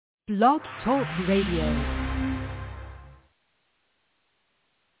Blog Talk Radio.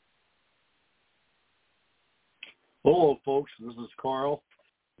 Hello, folks. This is Carl.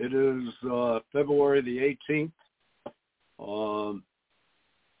 It is February the 18th,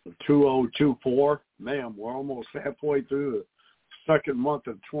 2024. Man, we're almost halfway through the second month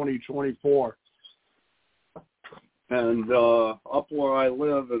of 2024. And up where I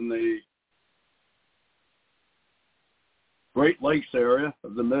live in the Great Lakes area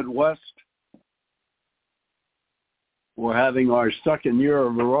of the Midwest, we're having our second year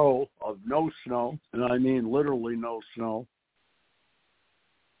in a row of no snow, and I mean literally no snow.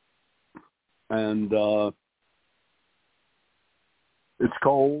 And it's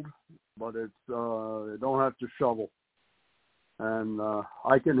cold, but it's you don't have to shovel. And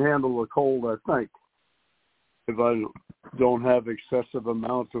I can handle the cold, I think, if I don't have excessive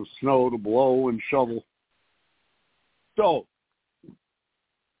amounts of snow to blow and shovel. So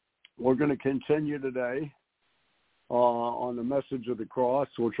we're going to continue today on the message of the cross,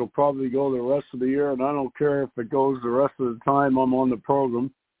 which will probably go the rest of the year, and I don't care if it goes the rest of the time I'm on the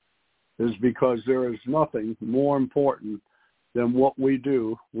program, is because there is nothing more important than what we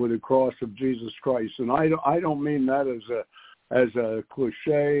do with the cross of Jesus Christ. And I don't mean that as a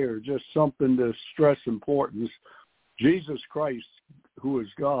cliche or just something to stress importance. Jesus Christ, who is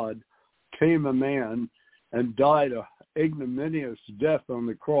God, came a man and died a ignominious death on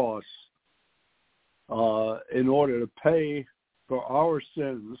the cross in order to pay for our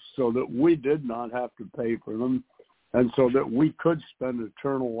sins so that we did not have to pay for them and so that we could spend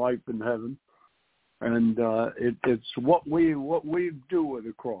eternal life in heaven. And it's what we do with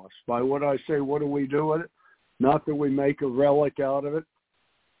the cross. By what I say, what do we do with it? Not that we make a relic out of it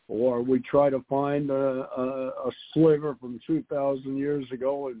or we try to find a sliver from 2,000 years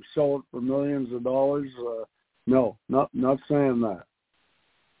ago and sell it for millions of dollars. No, not saying that.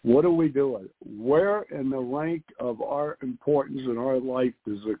 What do we do with it? Where in the rank of our importance in our life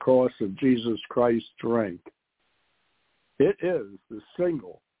does the cross of Jesus Christ rank? It is the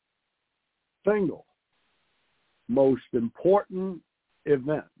single most important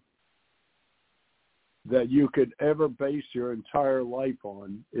event that you could ever base your entire life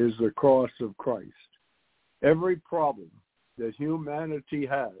on is the cross of Christ. Every problem that humanity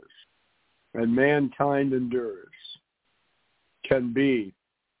has and mankind endures can be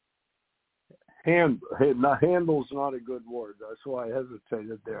handle's not a good word. That's why I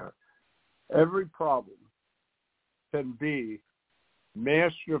hesitated there. Every problem can be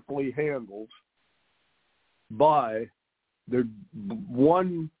masterfully handled by the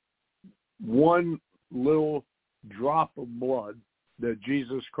one little drop of blood that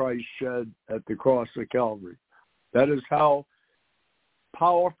Jesus Christ shed at the cross of Calvary. That is how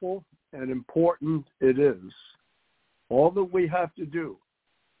powerful and important it is. All that we have to do,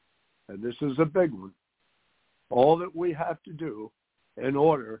 and this is a big one, all that we have to do in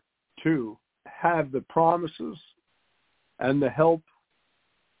order to have the promises and the help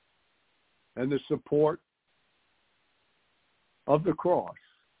and the support of the cross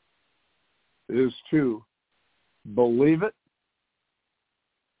is to believe it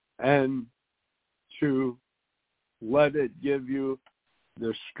and to let it give you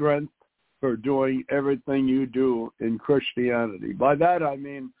the strength for doing everything you do in Christianity. By that I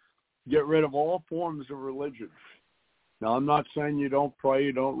mean get rid of all forms of religion. Now, I'm not saying you don't pray,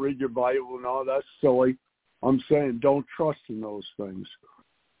 you don't read your Bible. No, that's silly. I'm saying don't trust in those things.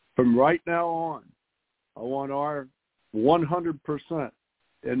 From right now on, I want our 100%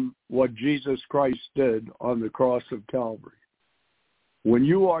 in what Jesus Christ did on the cross of Calvary. When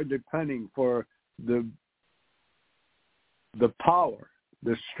you are depending for the power,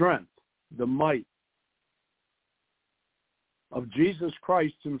 the strength, the might of Jesus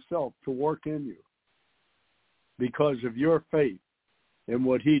Christ himself to work in you because of your faith in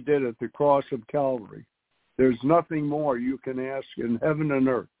what he did at the cross of Calvary, there's nothing more you can ask in heaven and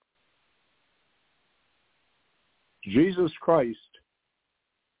earth. Jesus Christ,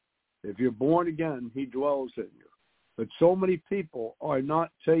 if you're born again, he dwells in you. But so many people are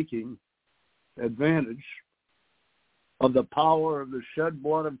not taking advantage of the power of the shed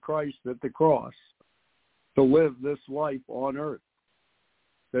blood of Christ at the cross to live this life on earth.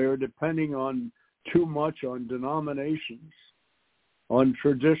 They are depending on too much on denominations, on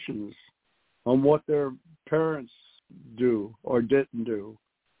traditions, on what their parents do or didn't do.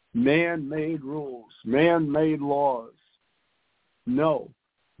 Man-made rules, man-made laws. No,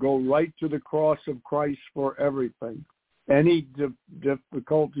 go right to the cross of Christ for everything. Any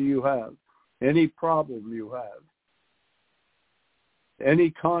difficulty you have, any problem you have,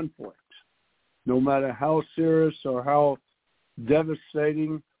 any conflict, no matter how serious or how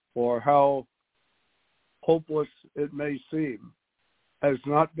devastating or how hopeless it may seem, has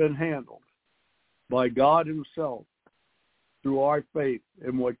not been handled by God himself through our faith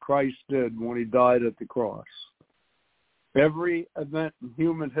in what Christ did when he died at the cross. Every event in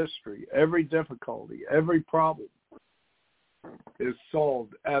human history, every difficulty, every problem is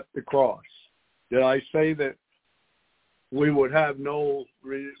solved at the cross. Did I say that we would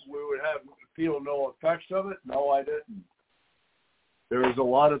feel no effects of it? No, I didn't. There's a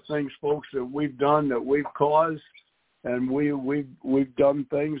lot of things, folks, that we've done that we've caused, and we've done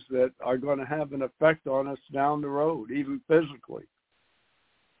things that are going to have an effect on us down the road, even physically.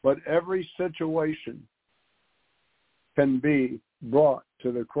 But every situation can be brought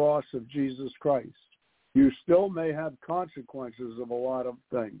to the cross of Jesus Christ. You still may have consequences of a lot of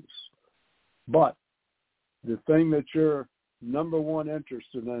things, but the thing that you're number one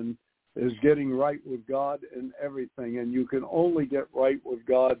interested in is getting right with God in everything, and you can only get right with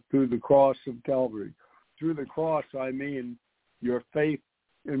God through the cross of Calvary. Through the cross, I mean your faith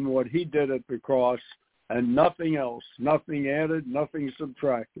in what he did at the cross and nothing else, nothing added, nothing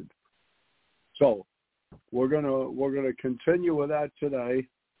subtracted. So we're gonna continue with that today,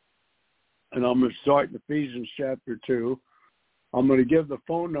 and I'm going to start in Ephesians chapter 2. I'm going to give the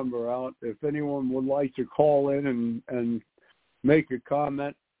phone number out if anyone would like to call in and make a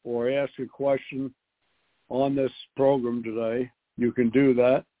comment or ask a question on this program today. You can do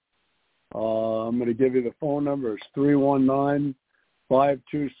that. I'm going to give you the phone number. It's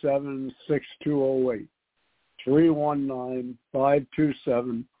 319-527-6208.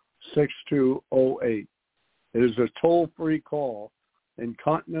 319-527-6208. It is a toll-free call in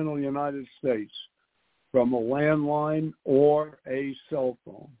continental United States from a landline or a cell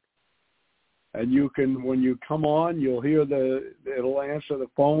phone. And you can, when you come on, you'll hear it'll answer the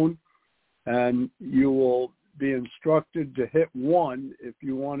phone, and you will be instructed to hit 1 if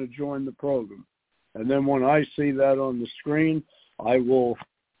you want to join the program. And then when I see that on the screen, I will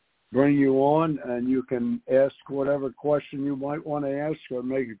bring you on, and you can ask whatever question you might want to ask or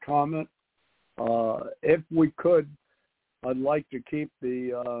make a comment. If we could, I'd like to keep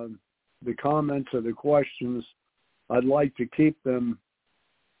the comments or the questions, I'd like to keep them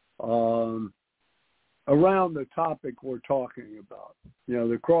around the topic we're talking about,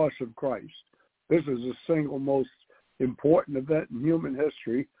 the cross of Christ. This is the single most important event in human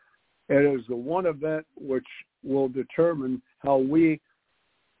history. It is the one event which will determine how we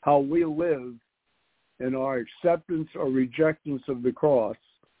live in our acceptance or rejectance of the cross,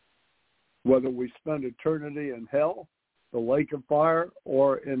 whether we spend eternity in hell, the lake of fire,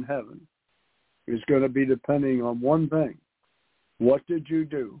 or in heaven, is going to be depending on one thing. What did you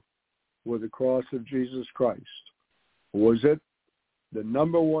do with the cross of Jesus Christ? Was it the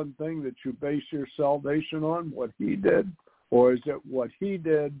number one thing that you base your salvation on, what he did? Or is it what he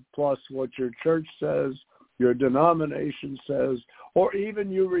did plus what your church says, your denomination says, or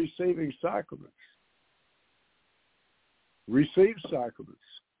even you receiving sacraments? Receive sacraments.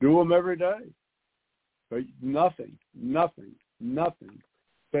 Do them every day. But nothing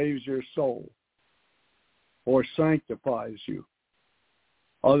saves your soul or sanctifies you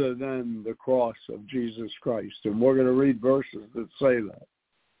other than the cross of Jesus Christ. And we're going to read verses that say that.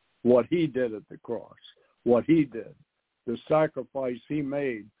 What he did at the cross, what he did, the sacrifice he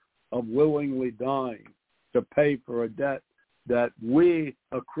made of willingly dying to pay for a debt that we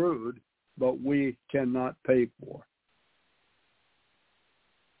accrued, but we cannot pay for.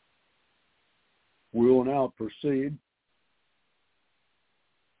 We will now proceed,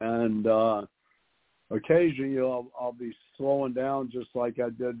 and occasionally I'll be slowing down just like I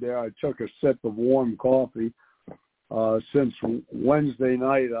did there. I took a sip of warm coffee. Since Wednesday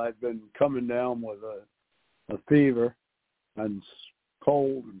night, I've been coming down with a fever and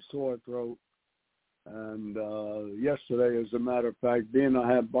cold and sore throat. And yesterday, as a matter of fact, being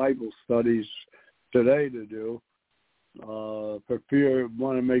I have Bible studies today to do, for fear,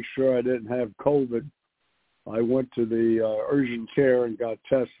 want to make sure I didn't have COVID, I went to the urgent care and got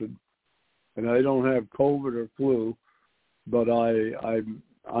tested. And I don't have COVID or flu, but I'm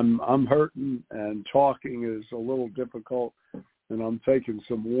hurting, and talking is a little difficult, and I'm taking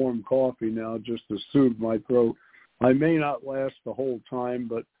some warm coffee now just to soothe my throat. I may not last the whole time,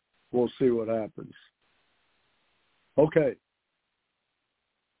 but we'll see what happens. Okay.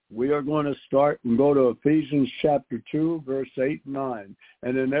 We are going to start and go to Ephesians chapter 2, verse 8 and 9.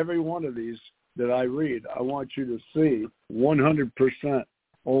 And in every one of these that I read, I want you to see 100%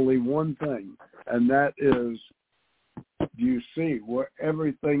 only one thing, and that is, do you see where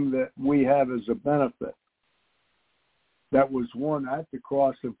everything that we have as a benefit that was won at the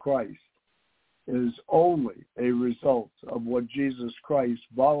cross of Christ is only a result of what Jesus Christ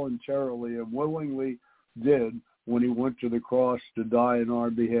voluntarily and willingly did when he went to the cross to die in our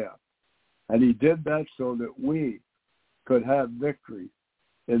behalf. And he did that so that we could have victory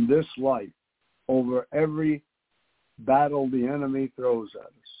in this life over every battle the enemy throws at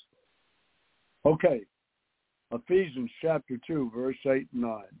us. Okay, Ephesians chapter 2, verse 8 and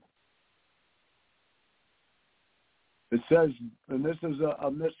 9. It says, and this is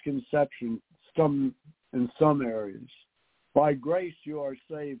a misconception in some areas, by grace you are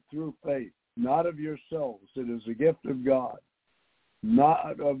saved through faith, not of yourselves. It is a gift of God,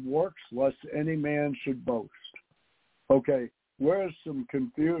 not of works, lest any man should boast. Okay, where's some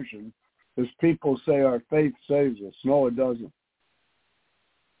confusion is people say our faith saves us. No, it doesn't.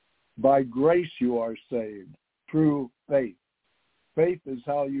 By grace you are saved through faith. Faith is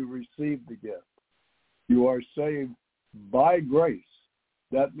how you receive the gift. You are saved by grace.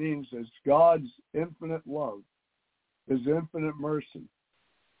 That means it's God's infinite love, his infinite mercy,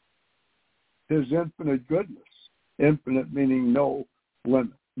 his infinite goodness. Infinite meaning no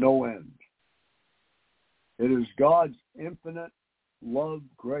limit, no end. It is God's infinite love,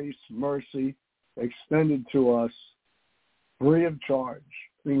 grace, mercy extended to us free of charge.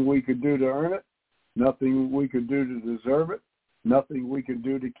 Nothing we could do to earn it, nothing we could do to deserve it, nothing we could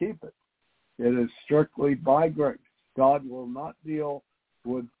do to keep it. It is strictly by grace. God will not deal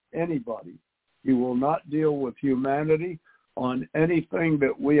with anybody. He will not deal with humanity on anything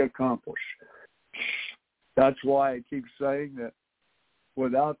that we accomplish. That's why I keep saying that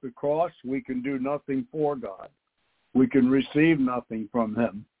without the cross, we can do nothing for God. We can receive nothing from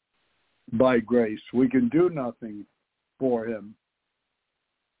him by grace. We can do nothing for him.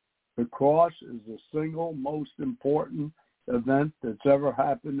 The cross is the single most important event that's ever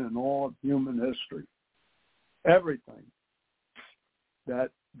happened in all of human history. Everything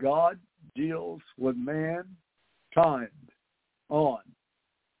that God deals with mankind on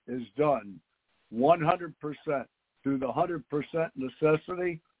is done 100% through the 100%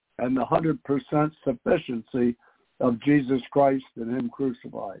 necessity and the 100% sufficiency of Jesus Christ and him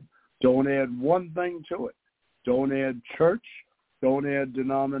crucified. Don't add one thing to it. Don't add church. Don't add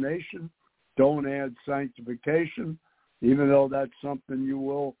denomination. Don't add sanctification, even though that's something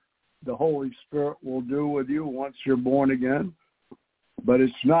the Holy Spirit will do with you once you're born again. But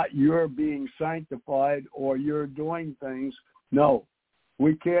it's not your being sanctified or you're doing things. No,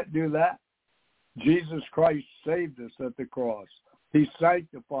 we can't do that. Jesus Christ saved us at the cross. He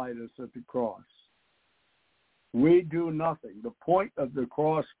sanctified us at the cross. We do nothing. The point of the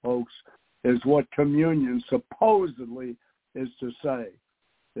cross, folks, is what communion supposedly is to say,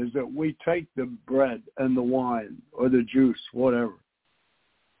 is that we take the bread and the wine or the juice, whatever,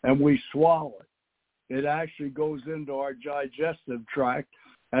 and we swallow it. It actually goes into our digestive tract,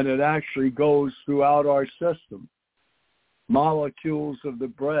 and it actually goes throughout our system. Molecules of the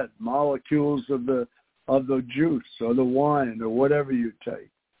bread, molecules of the juice or the wine or whatever you take.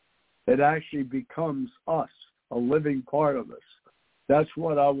 It actually becomes us, a living part of us. That's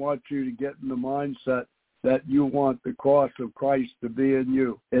what I want you to get in the mindset, that you want the cross of Christ to be in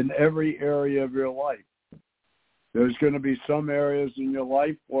you in every area of your life. There's going to be some areas in your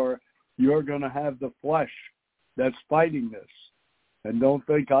life where you're going to have the flesh that's fighting this. And don't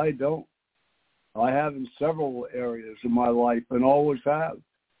think I don't. I have in several areas of my life and always have.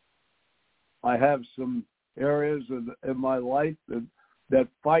 I have some areas in my life that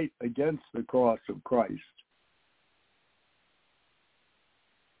fight against the cross of Christ.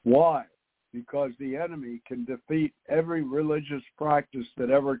 Why? Because the enemy can defeat every religious practice that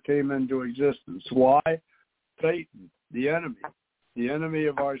ever came into existence. Why? Satan, the enemy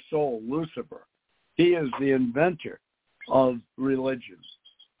of our soul, Lucifer. He is the inventor of religion.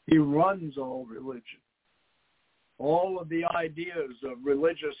 He runs all religion. All of the ideas of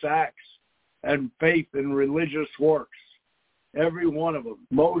religious acts and faith in religious works, every one of them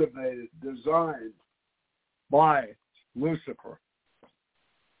motivated, designed by Lucifer.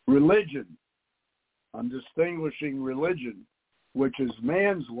 Religion, I'm distinguishing religion, which is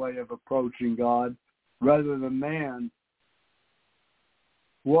man's way of approaching God, rather than man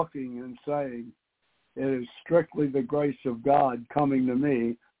looking and saying, it is strictly the grace of God coming to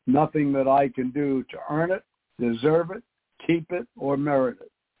me, nothing that I can do to earn it, deserve it, keep it, or merit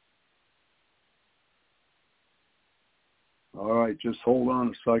it. All right, just hold on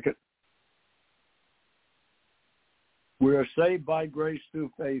a second. We are saved by grace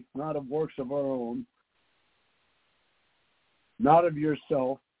through faith, not of works of our own, not of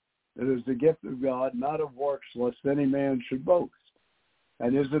yourself. It is the gift of God, not of works, lest any man should boast.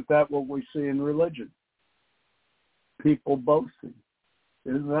 And isn't that what we see in religion? People boasting.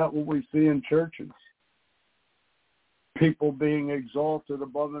 Isn't that what we see in churches? People being exalted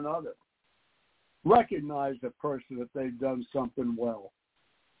above another. Recognize a person if they've done something well.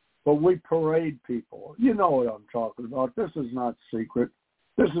 But we parade people. You know what I'm talking about. This is not secret.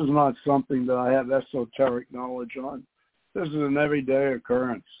 This is not something that I have esoteric knowledge on. This is an everyday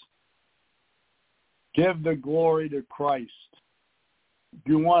occurrence. Give the glory to Christ.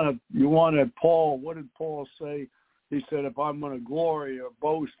 You want to, Paul, what did Paul say? He said, if I'm going to glory or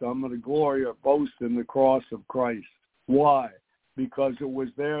boast, I'm going to glory or boast in the cross of Christ. Why? Because it was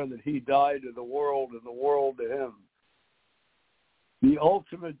there that he died to the world and the world to him. The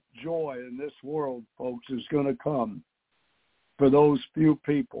ultimate joy in this world, folks, is going to come for those few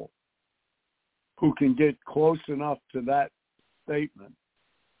people who can get close enough to that statement.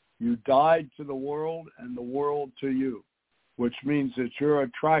 You died to the world and the world to you, which means that your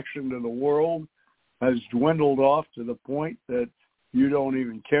attraction to the world has dwindled off to the point that you don't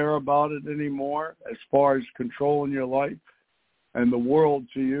even care about it anymore as far as controlling your life. And the world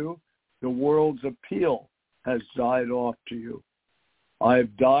to you, the world's appeal has died off to you. I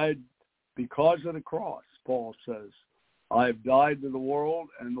have died because of the cross, Paul says. I have died to the world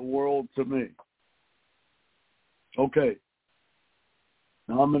and the world to me. Okay.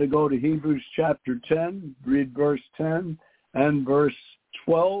 Now I'm going to go to Hebrews chapter 10, read verse 10 and verse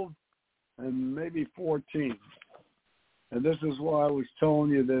 12 and maybe 14. And this is why I was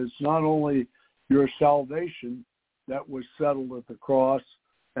telling you that it's not only your salvation that was settled at the cross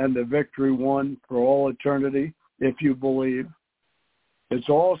and the victory won for all eternity, if you believe. It's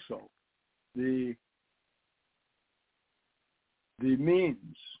also the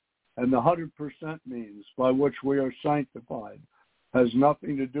means and the 100% means by which we are sanctified. Has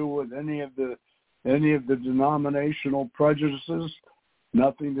nothing to do with any of the denominational prejudices,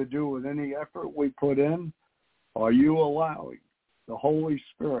 nothing to do with any effort we put in. Are you allowing the Holy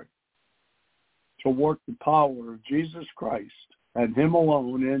Spirit to work the power of Jesus Christ and him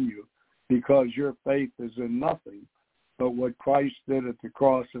alone in you, because your faith is in nothing but what Christ did at the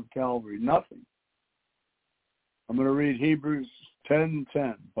cross of Calvary? Nothing. I'm going to read Hebrews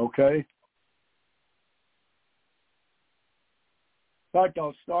 10:10, okay? In fact,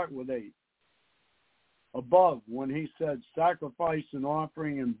 I'll start with 8. Above, when he said sacrifice and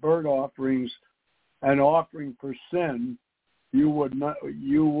offering and burnt offerings and offering for sin, you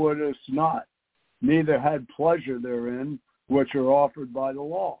wouldest not, neither had pleasure therein, which are offered by the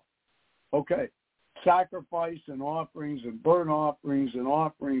law. Okay, sacrifice and offerings and burnt offerings and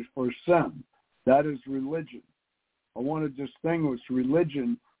offerings for sin, that is religion. I want to distinguish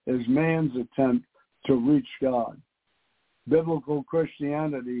religion as man's attempt to reach God. Biblical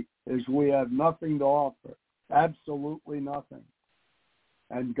Christianity is we have nothing to offer, absolutely nothing.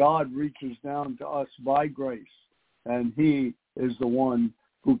 And God reaches down to us by grace, and he is the one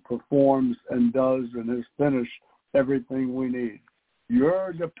who performs and does and has finished everything we need.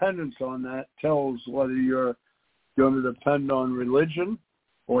 Your dependence on that tells whether you're going to depend on religion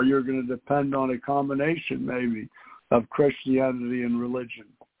or you're going to depend on a combination maybe of Christianity and religion,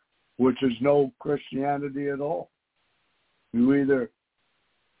 which is no Christianity at all. You either,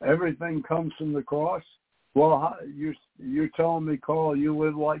 everything comes from the cross. Well, you're telling me, Carl, you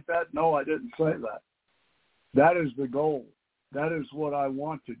live like that? No, I didn't say that. That is the goal. That is what I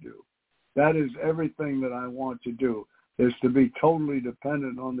want to do. That is everything that I want to do, is to be totally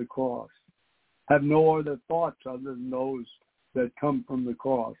dependent on the cross. Have no other thoughts other than those that come from the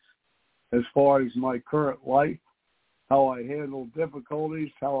cross. As far as my current life, how I handle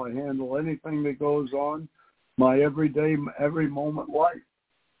difficulties, how I handle anything that goes on, my everyday, every moment life.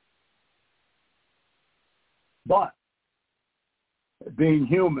 But being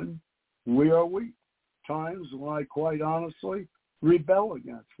human, we are weak. Times when I quite honestly rebel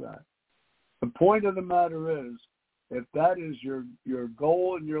against that. The point of the matter is, if that is your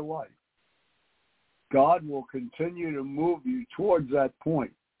goal in your life, God will continue to move you towards that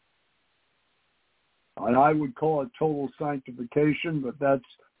point. And I would call it total sanctification, but that's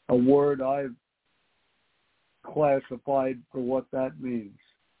a word I've classified for what that means.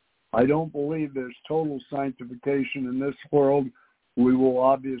 I don't believe there's total sanctification in this world. We will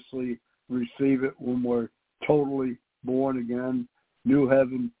obviously receive it when we're totally born again, new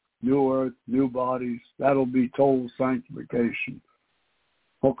heaven, new earth, new bodies. That'll be total sanctification.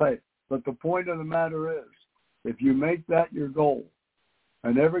 Okay, but the point of the matter is, if you make that your goal,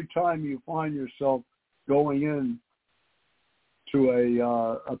 and every time you find yourself going in to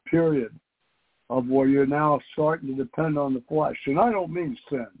a period of where you're now starting to depend on the flesh, and I don't mean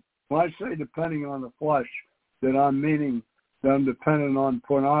sin. When I say depending on the flesh, then I'm meaning that I'm dependent on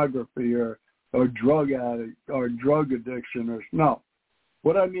pornography or drug addict or drug addiction or no.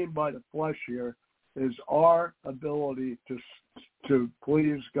 What I mean by the flesh here is our ability to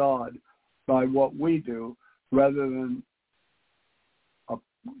please God by what we do, rather than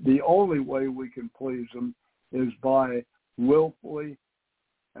the only way we can please him is by willfully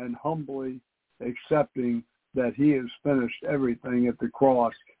and humbly accepting that he has finished everything at the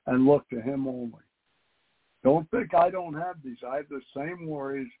cross and look to him only. Don't think I don't have these. I have the same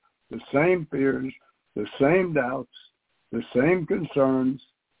worries, the same fears, the same doubts, the same concerns,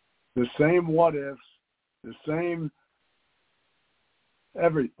 the same what-ifs, the same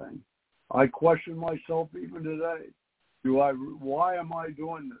everything. I question myself even today. Why am I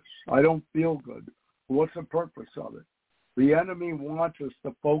doing this? I don't feel good. What's the purpose of it? The enemy wants us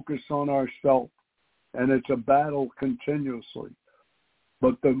to focus on ourselves, and it's a battle continuously.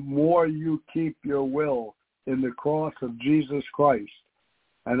 But the more you keep your will in the cross of Jesus Christ,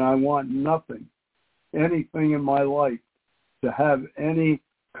 and I want nothing, anything in my life to have any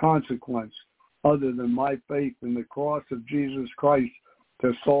consequence other than my faith in the cross of Jesus Christ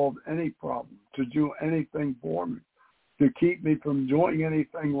to solve any problem, to do anything for me, to keep me from doing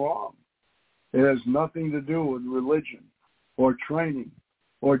anything wrong. It has nothing to do with religion or training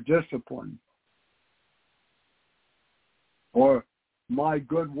or discipline or my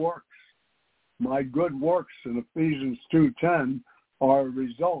good works. My good works in Ephesians 2:10 are a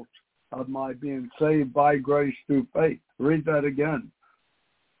result of my being saved by grace through faith. Read that again.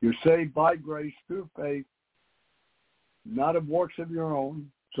 You're saved by grace through faith, not of works of your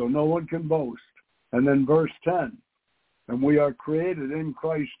own, so no one can boast. And then verse 10, and we are created in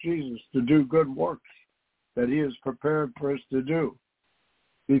Christ Jesus to do good works that he has prepared for us to do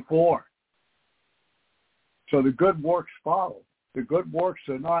before. So the good works follow. The good works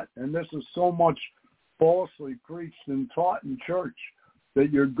are not, and this is so much falsely preached and taught in church,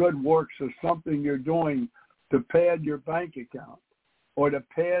 that your good works are something you're doing to pad your bank account or to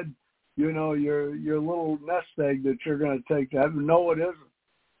pad, your little nest egg that you're going to take to heaven. No, it isn't.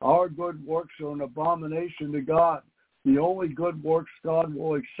 Our good works are an abomination to God. The only good works God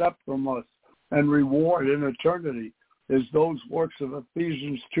will accept from us and reward in eternity is those works of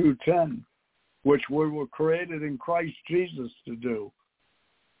Ephesians 2:10, which we were created in Christ Jesus to do.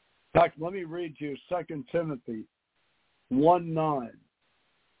 In fact, let me read to you 2 Timothy 1:9.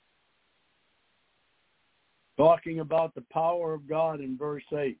 Talking about the power of God in verse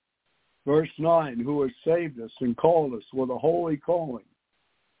 8. Verse 9, who has saved us and called us with a holy calling,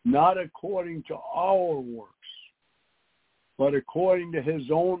 not according to our works, but according to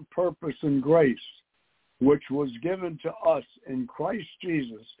his own purpose and grace, which was given to us in Christ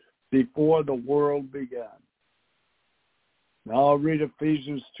Jesus before the world began. Now I'll read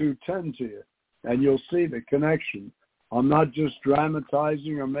Ephesians 2:10 to you, and you'll see the connection. I'm not just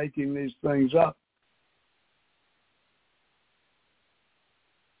dramatizing or making these things up.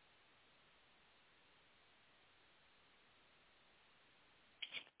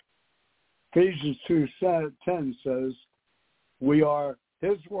 Ephesians 2:10 says, we are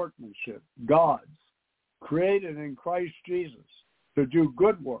his workmanship, God's, created in Christ Jesus to do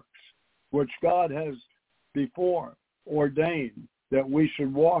good works, which God has before ordained that we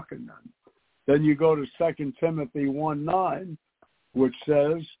should walk in them. Then you go to 2 Timothy 1:9, which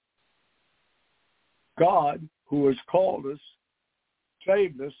says, God, who has called us,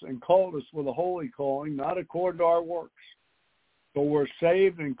 saved us, and called us with a holy calling, not according to our works. So we're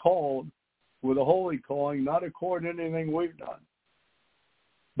saved and called with a holy calling, not according to anything we've done,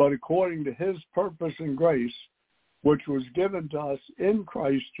 but according to his purpose and grace, which was given to us in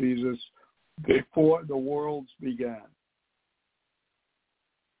Christ Jesus before the worlds began.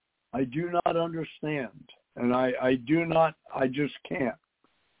 I do not understand, and I just can't,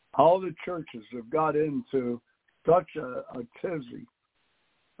 how the churches have got into such a tizzy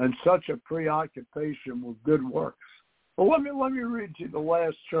and such a preoccupation with good works. Well, let me read to you the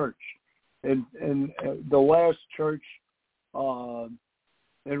last church. In the last church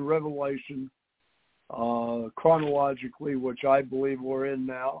in Revelation, chronologically, which I believe we're in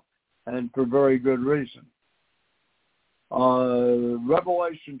now, and for very good reason.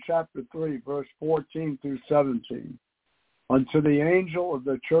 Revelation chapter 3, verse 14 through 17. Unto the angel of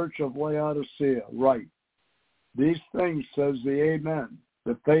the church of Laodicea write, these things says the Amen,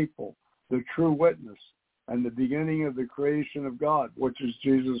 the faithful, the true witness, and the beginning of the creation of God, which is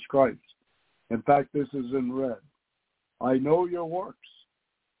Jesus Christ. In fact, this is in red. I know your works,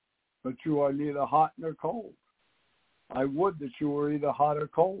 but you are neither hot nor cold. I would that you were either hot or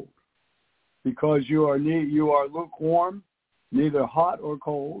cold, because you are lukewarm, neither hot or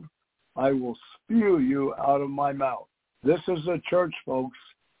cold. I will spew you out of my mouth. This is the church, folks,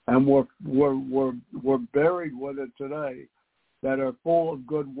 and we're buried with it today. that are full of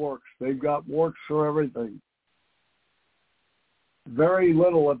good works. They've got works for everything. Very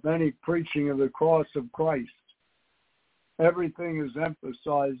little, if any, preaching of the cross of Christ. Everything is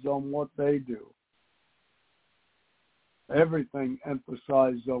emphasized on what they do. Everything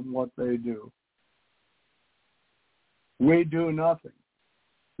emphasized on what they do. We do nothing.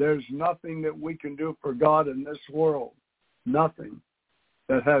 There's nothing that we can do for God in this world. Nothing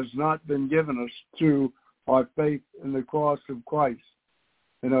that has not been given us through our faith in the cross of Christ.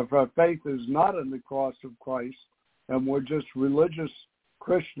 And if our faith is not in the cross of Christ and we're just religious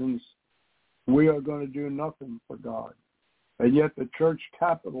Christians, we are going to do nothing for God. And yet the church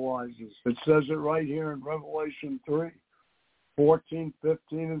capitalizes. It says it right here in Revelation 3:14,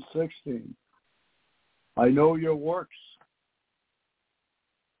 15, and 16. I know your works.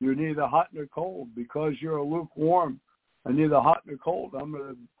 You're neither hot nor cold. Because you're lukewarm and neither hot nor cold, I'm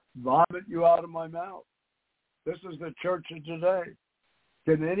going to vomit you out of my mouth. This is the church of today.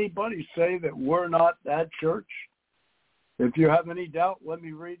 Can anybody say that we're not that church? If you have any doubt, let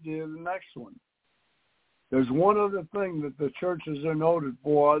me read you the next one. There's one other thing that the churches are noted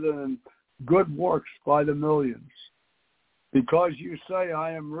for other than good works by the millions. Because you say,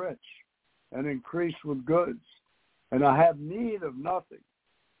 I am rich and increase with goods, and I have need of nothing.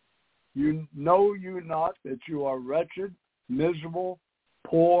 You know you not that you are wretched, miserable,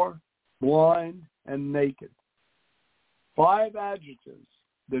 poor, blind, and naked. 5 adjectives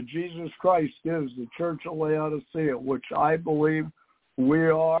that Jesus Christ gives the church of Laodicea, which I believe we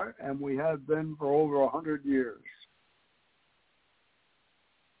are and we have been for over 100 years.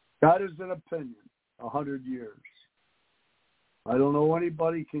 That is an opinion, 100 years. I don't know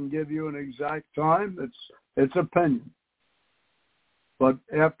anybody can give you an exact time. It's opinion. But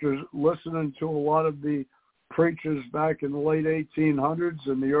after listening to a lot of the preachers back in the late 1800s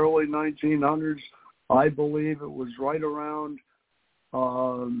and the early 1900s, I believe it was right around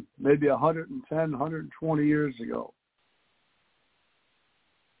maybe 110, 120 years ago.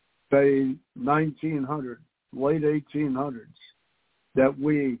 Say 1900, late 1800s, that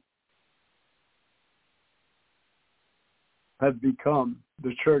we have become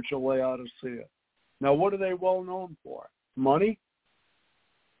the Church of Laodicea. Now, what are they well known for? Money?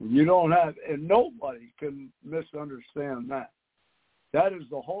 You don't have, and nobody can misunderstand that. That is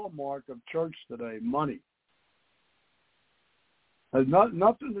the hallmark of church today, money. Has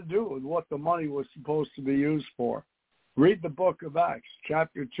nothing to do with what the money was supposed to be used for. Read the book of Acts,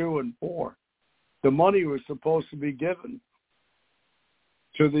 chapter 2 and 4. The money was supposed to be given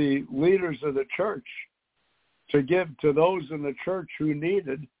to the leaders of the church, to give to those in the church who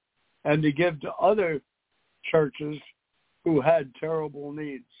needed, and to give to other churches who had terrible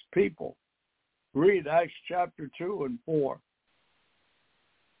needs. People. Read Acts chapter 2 and 4.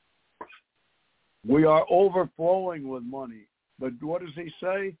 We are overflowing with money. But what does he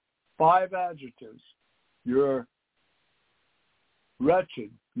say? 5 adjectives. You're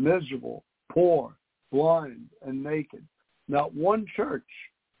wretched, miserable, poor, blind, and naked. Not one church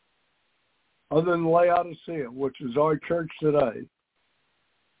other than Laodicea, which is our church today,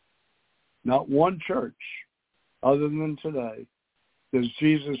 not one church other than today does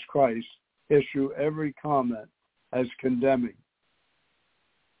Jesus Christ issue every comment as condemning.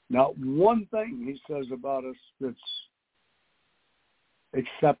 Not one thing he says about us that's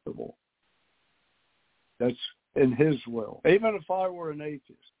acceptable, that's in his will. Even if I were an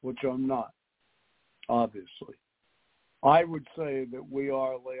atheist, which I'm not, obviously, I would say that we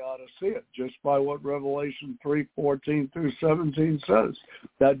are Laodicea just by what Revelation 3:14 through 17 says.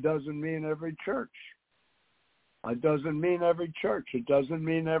 That doesn't mean every church. It doesn't mean every church. It doesn't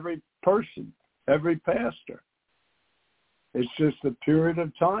mean every person, every pastor. It's just the period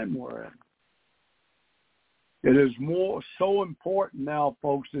of time we're in. It is so important now,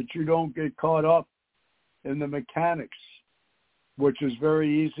 folks, that you don't get caught up in the mechanics, which is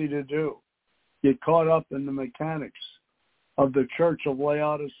very easy to do. Get caught up in the mechanics of the Church of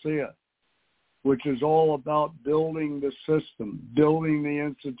Laodicea, which is all about building the system, building the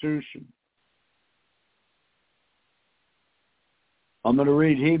institution. I'm going to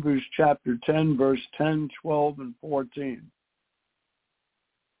read Hebrews chapter 10, verse 10, 12, and 14.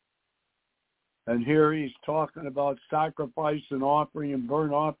 And here he's talking about sacrifice and offering and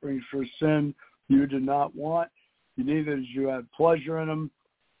burnt offerings for sin you did not want. Neither did you have pleasure in them,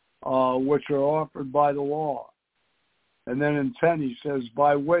 which are offered by the law. And then in 10 he says,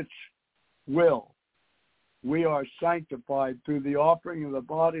 by which will we are sanctified through the offering of the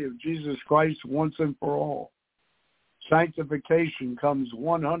body of Jesus Christ once and for all. Sanctification comes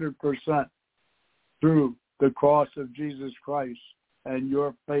 100% through the cross of Jesus Christ and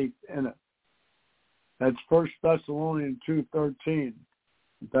your faith in it. That's 1 Thessalonians 2:13.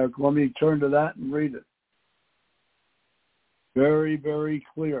 In fact, let me turn to that and read it. Very, very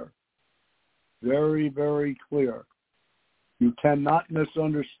clear. Very, very clear. You cannot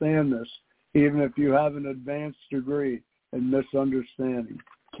misunderstand this, even if you have an advanced degree in misunderstanding.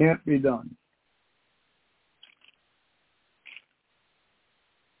 Can't be done.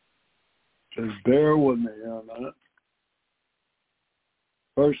 Just bear with me here a minute.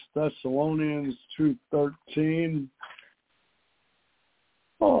 1 Thessalonians 2:13.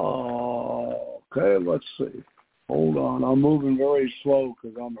 Oh, okay, let's see. Hold on. I'm moving very slow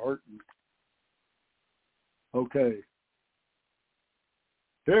because I'm hurting. Okay.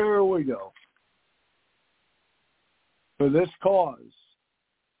 Here we go. For this cause,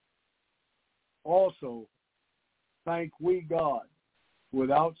 also thank we God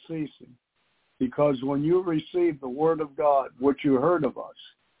without ceasing, because when you received the word of God, which you heard of us,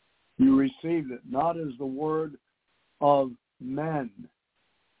 you received it not as the word of men,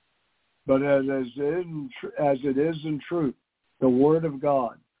 but as it is in truth, the word of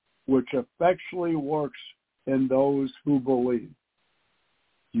God, which effectually works in those who believe.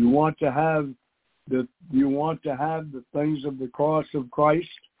 You want to have the things of the cross of Christ.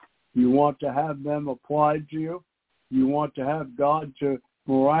 You want to have them applied to you. You want to have God to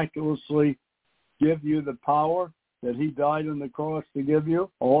miraculously give you the power that he died on the cross to give you.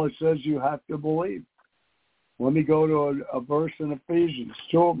 All it says, you have to believe. Let me go to a verse in Ephesians,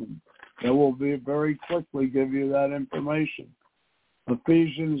 two of them, that will very quickly give you that information.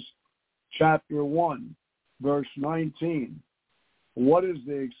 Ephesians chapter 1, verse 19. What is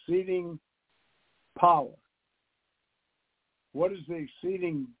the exceeding power? What is the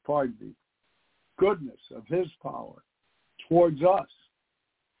exceeding, goodness of his power towards us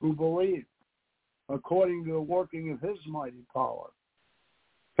who believe, according to the working of his mighty power?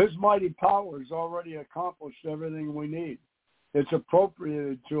 His mighty power has already accomplished everything we need. It's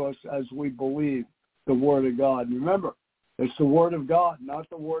appropriated to us as we believe the word of God. Remember, it's the word of God, not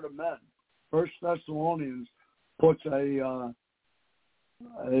the word of men. 1 Thessalonians puts a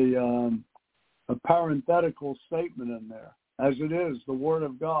parenthetical statement in there. As it is, the word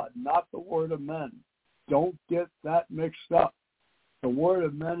of God, not the word of men. Don't get that mixed up. The word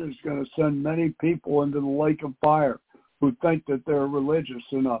of men is going to send many people into the lake of fire who think that they're religious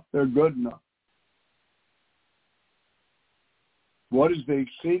enough, they're good enough. What is the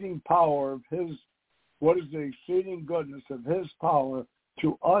exceeding power of his, what is the exceeding goodness of his power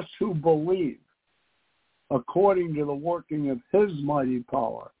to us who believe, according to the working of his mighty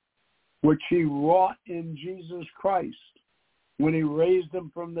power, which he wrought in Jesus Christ when he raised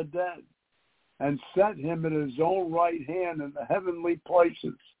him from the dead and set him at his own right hand in the heavenly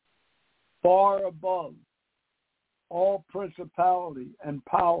places, far above all principality and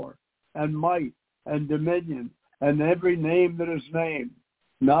power and might and dominion and every name that is named,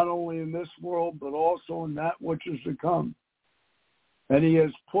 not only in this world but also in that which is to come. And he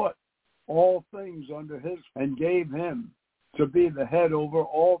has put all things under his, and gave him to be the head over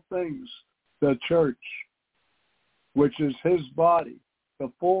all things, the church, which is his body,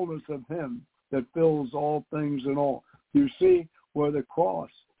 the fullness of him that fills all things in all. You see, where the cross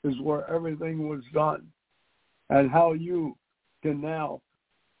is where everything was done, and how you can now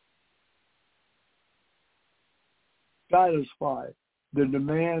satisfy the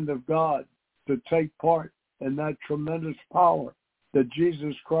demand of God to take part in that tremendous power that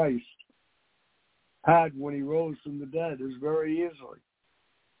Jesus Christ had when he rose from the dead is very easily.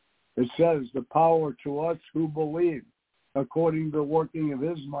 It says the power to us who believe, according to the working of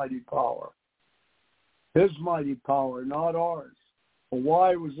his mighty power. His mighty power, not ours. Well,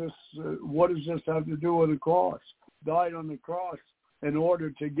 why was this? What does this have to do with the cross? Died on the cross in order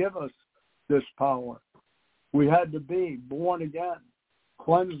to give us this power. We had to be born again,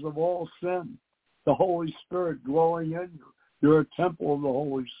 cleansed of all sin, the Holy Spirit dwelling in you. You're a temple of the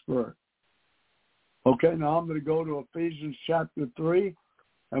Holy Spirit. Okay, now I'm going to go to Ephesians chapter 3,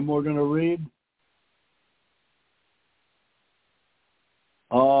 and we're going to read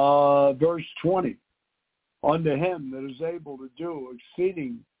verse 20. Unto him that is able to do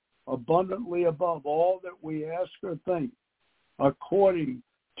exceeding abundantly above all that we ask or think, according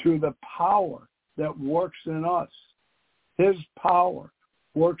to the power that works in us. His power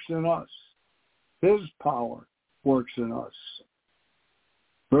works in us. His power works in us.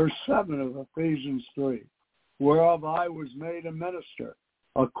 Verse 7 of Ephesians 3, whereof I was made a minister,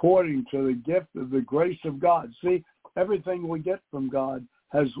 according to the gift of the grace of God. See, everything we get from God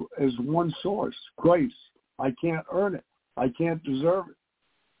is one source, grace. I can't earn it. I can't deserve it.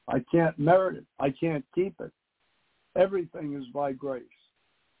 I can't merit it. I can't keep it. Everything is by grace.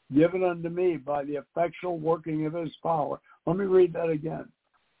 given unto me by the effectual working of his power. Let me read that again.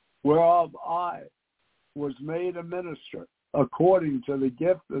 Whereof I was made a minister according to the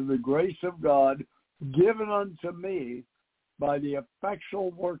gift of the grace of God given unto me by the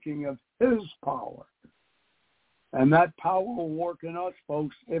effectual working of his power. And that power will work in us,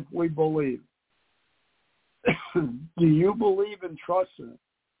 folks, if we believe. Do you believe and trust in it?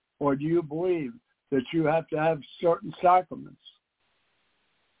 Or do you believe that you have to have certain sacraments?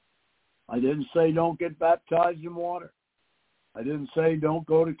 I didn't say don't get baptized in water. I didn't say don't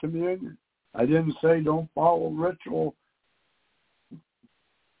go to communion. I didn't say don't follow ritual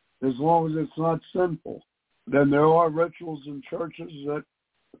as long as it's not sinful. Then there are rituals in churches that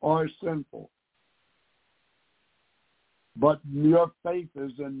are sinful. But your faith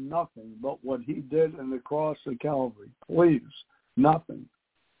is in nothing but what he did in the cross of Calvary. Please, nothing.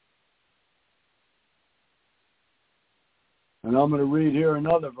 And I'm going to read here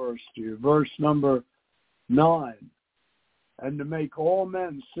another verse to you, verse number 9. And to make all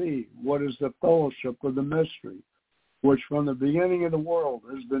men see what is the fellowship of the mystery, which from the beginning of the world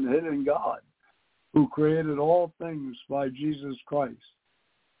has been hid in God, who created all things by Jesus Christ,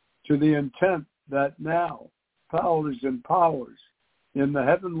 to the intent that now powers and powers in the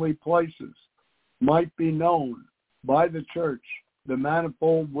heavenly places might be known by the church the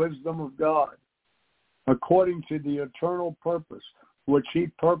manifold wisdom of God, according to the eternal purpose which he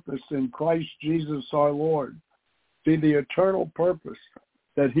purposed in Christ Jesus our Lord. See, the eternal purpose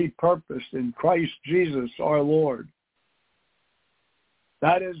that he purposed in Christ Jesus our Lord.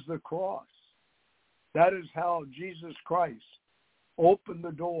 That is the cross. That is how Jesus Christ opened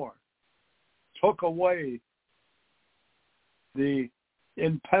the door, took away the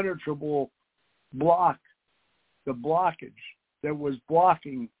impenetrable block, the blockage that was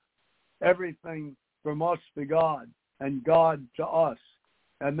blocking everything from us to God and God to us.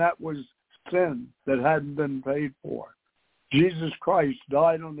 And that was sin that hadn't been paid for. Jesus Christ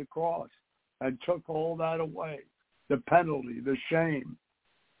died on the cross and took all that away, the penalty, the shame,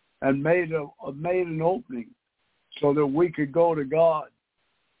 and made an opening so that we could go to God,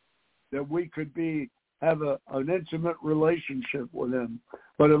 that we could have an intimate relationship with him.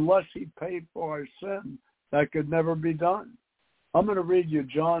 But unless he paid for our sin, that could never be done. I'm going to read you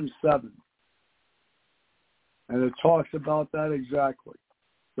John 7. And it talks about that exactly.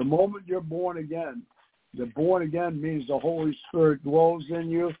 The moment you're born again, the born again means the Holy Spirit dwells in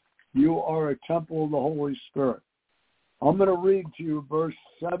you. You are a temple of the Holy Spirit. I'm going to read to you verse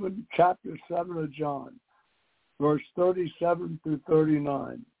 7, chapter 7 of John, verse 37 through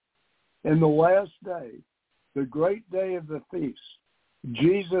 39. In the last day, the great day of the feast,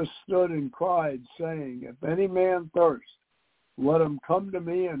 Jesus stood and cried, saying, if any man thirst, let him come to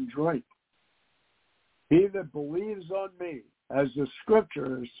me and drink. He that believes on me, as the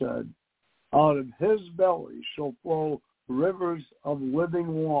scripture has said, out of his belly shall flow rivers of living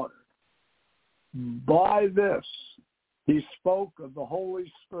water. By this he spoke of the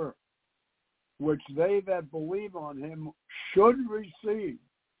Holy Spirit, which they that believe on him should receive.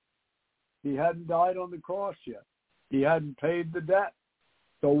 He hadn't died on the cross yet. He hadn't paid the debt.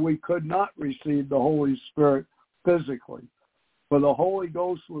 So we could not receive the Holy Spirit physically. For the Holy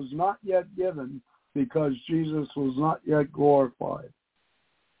Ghost was not yet given because Jesus was not yet glorified.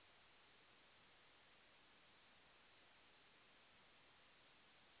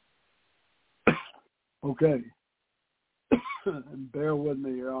 Okay. And bear with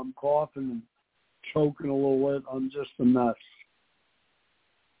me here. I'm coughing and choking a little bit. I'm just a mess.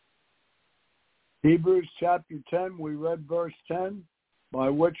 Hebrews chapter 10, we read verse 10, by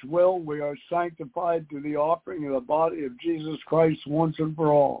which will we are sanctified through the offering of the body of Jesus Christ once and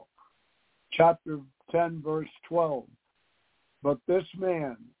for all. Chapter 10, verse 12. But this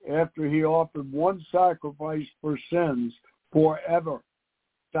man, after he offered one sacrifice for sins forever,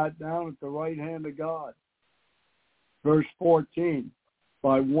 sat down at the right hand of God. Verse 14.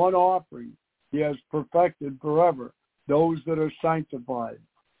 By one offering he has perfected forever those that are sanctified.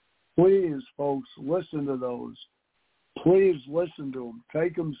 Please, folks, listen to those. Please listen to them.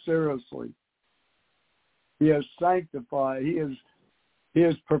 Take them seriously. He has sanctified. He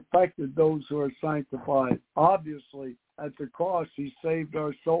has perfected those who are sanctified. Obviously, at the cross, he saved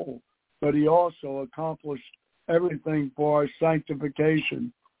our soul, but he also accomplished everything for our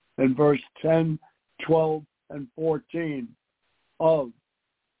sanctification in verse 10, 12, and 14 of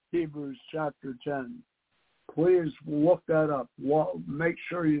Hebrews chapter 10. Please look that up. Make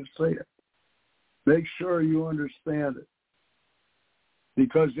sure you see it. Make sure you understand it.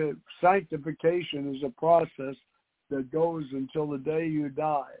 Because sanctification is a process that goes until the day you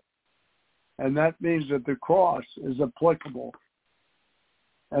die. And that means that the cross is applicable.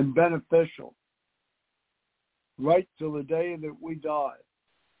 and beneficial right till the day that we die.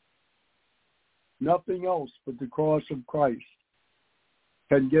 Nothing else but the cross of Christ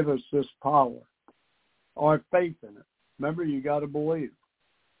can give us this power. Our faith in it. Remember, you got to believe.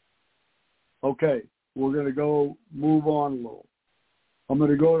 Okay, we're going to move on a little. I'm going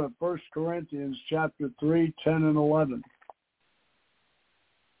to go to 1 Corinthians chapter 3, 10 and 11.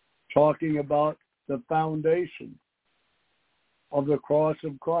 Talking about the foundation of the cross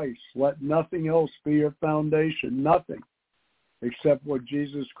of Christ. Let nothing else be your foundation. Nothing except what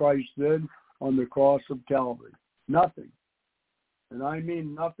Jesus Christ did on the cross of Calvary. Nothing. And I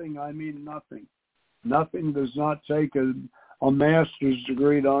mean nothing, I mean nothing. Nothing does not take a master's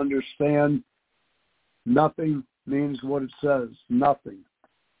degree to understand. Nothing means what it says. Nothing.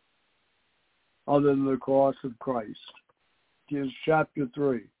 Other than the cross of Christ. Here's chapter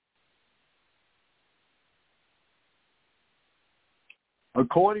 3.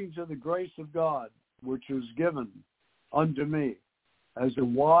 According to the grace of God, which was given unto me as a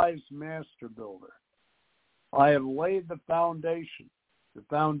wise master builder, I have laid the foundation. The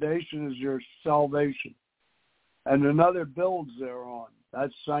foundation is your salvation. And another builds thereon.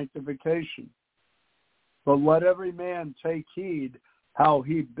 That's sanctification. But let every man take heed how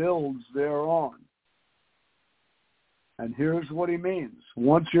he builds thereon. And here's what he means.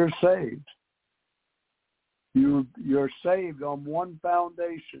 Once you're saved, you're saved on one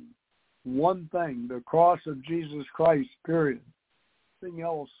foundation, one thing, the cross of Jesus Christ, period. Nothing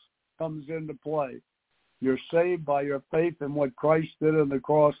else comes into play. You're saved by your faith in what Christ did on the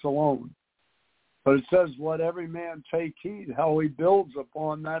cross alone. But it says, let every man take heed how he builds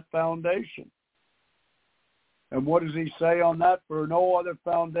upon that foundation. And what does he say on that? For no other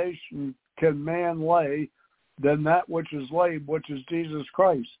foundation can man lay than that which is laid, which is Jesus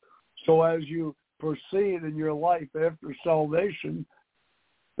Christ. So as you proceed in your life after salvation,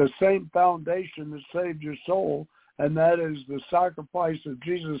 the same foundation that saved your soul, and that is the sacrifice of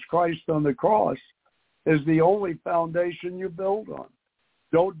Jesus Christ on the cross, is the only foundation you build on.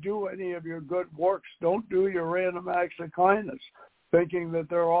 Don't do any of your good works. Don't do your random acts of kindness, thinking that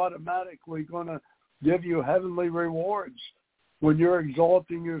they're automatically going to give you heavenly rewards when you're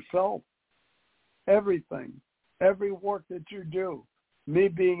exalting yourself. Everything, every work that you do, me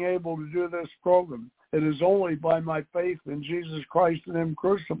being able to do this program, it is only by my faith in Jesus Christ and Him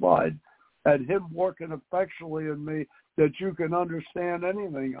crucified and Him working effectually in me that you can understand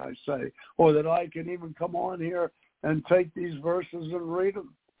anything I say, or that I can even come on here and take these verses and read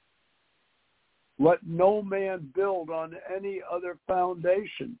them. Let no man build on any other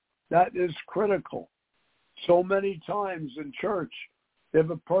foundation. That is critical. So many times in church, if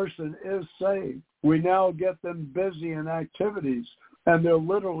a person is saved, we now get them busy in activities, and they're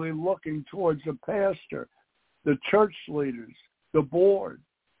literally looking towards the pastor, the church leaders, the board,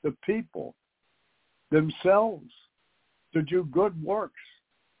 the people, themselves, to do good works.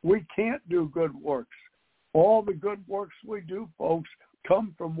 We can't do good works. All the good works we do, folks,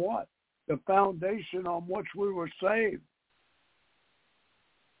 come from what? The foundation on which we were saved.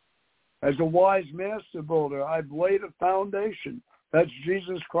 As a wise master builder, I've laid a foundation. That's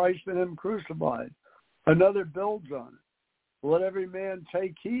Jesus Christ and Him crucified. Another builds on it. Let every man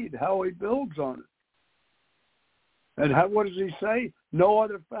take heed how he builds on it. And what does he say? No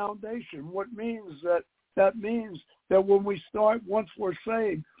other foundation. What means that? That means that when we start, once we're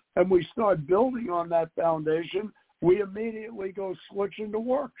saved, and we start building on that foundation, we immediately go switch into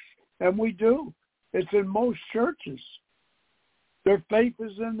works. And we do. It's in most churches. Their faith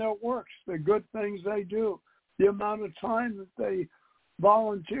is in their works, the good things they do, the amount of time that they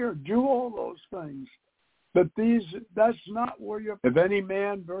volunteer, do all those things. But that's not where you're... If any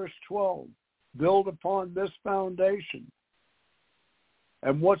man, verse 12, build upon this foundation.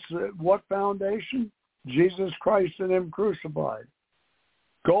 And what foundation? Jesus Christ and Him crucified.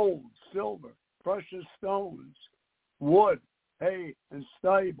 Gold, silver, precious stones, wood, hay, and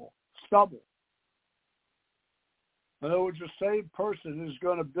stubble. In other words, a saved person is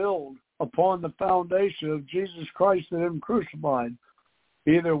going to build upon the foundation of Jesus Christ and Him crucified,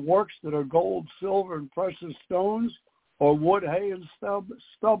 either works that are gold, silver, and precious stones, or wood, hay, and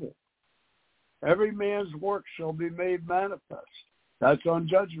stubble. Every man's work shall be made manifest. That's on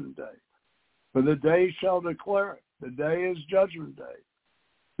Judgment Day. For the day shall declare it. The day is Judgment Day,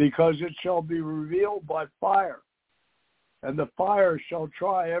 because it shall be revealed by fire, and the fire shall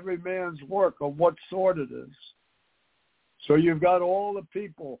try every man's work of what sort it is. So you've got all the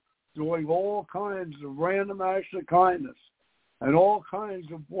people doing all kinds of random acts of kindness and all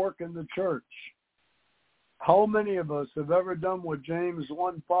kinds of work in the church. How many of us have ever done what James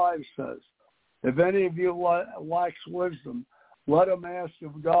 1:5 says? If any of you lacks wisdom, Let them ask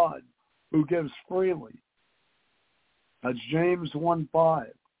of God, who gives freely. That's James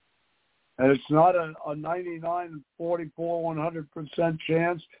 1:5. And it's not a 99, 44, 100%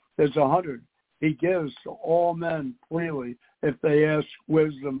 chance. It's 100. He gives to all men freely if they ask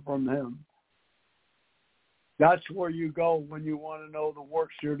wisdom from him. That's where you go when you want to know the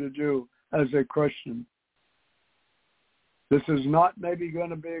works you're to do as a Christian. This is not maybe going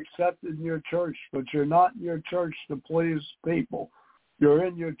to be accepted in your church, but you're not in your church to please people. You're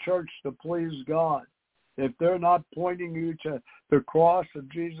in your church to please God. If they're not pointing you to the cross of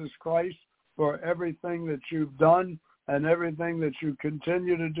Jesus Christ for everything that you've done and everything that you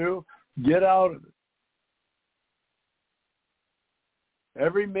continue to do, get out of it.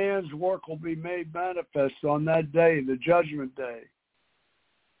 Every man's work will be made manifest on that day, the judgment day.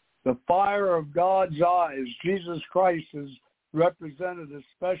 The fire of God's eyes, Jesus Christ, is represented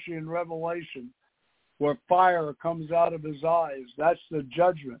especially in Revelation, where fire comes out of his eyes. That's the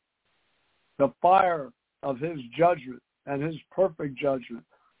judgment. The fire of his judgment and his perfect judgment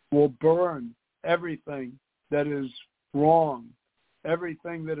will burn everything that is wrong,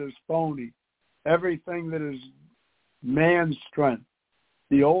 everything that is phony, everything that is man's strength.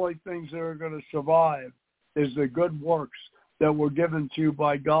 The only things that are going to survive is the good works that were given to you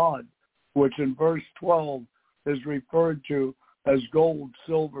by God, which in verse 12 is referred to as gold,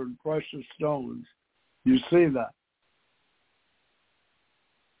 silver, and precious stones. You see that.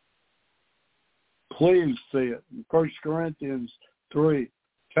 Please see it in 1 Corinthians 3,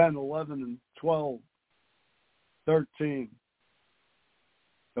 10, 11, and 12, 13.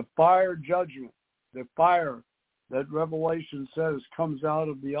 The fire judgment, the fire that Revelation says comes out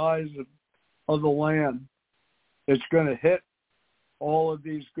of the eyes of the Lamb, it's going to hit all of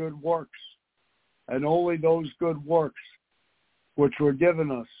these good works. And only those good works which were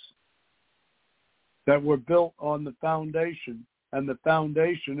given us that were built on the foundation. And the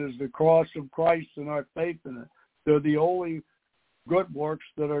foundation is the cross of Christ and our faith in it. They're the only good works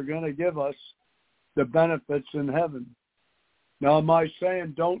that are going to give us the benefits in heaven. Now, am I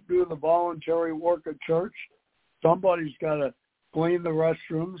saying don't do the voluntary work of church? Somebody's got to clean the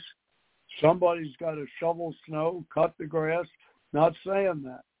restrooms. Somebody's got to shovel snow, cut the grass. Not saying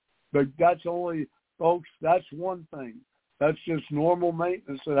that. But that's only, folks, that's one thing. That's just normal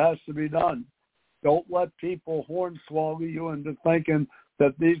maintenance that has to be done. Don't let people hornswoggle you into thinking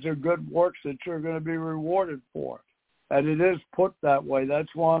that these are good works that you're going to be rewarded for. And it is put that way.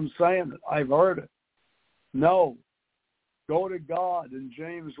 That's why I'm saying it. I've heard it. No. Go to God in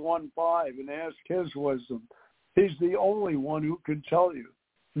James 1:5 and ask his wisdom. He's the only one who can tell you.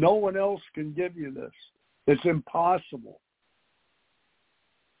 No one else can give you this. It's impossible.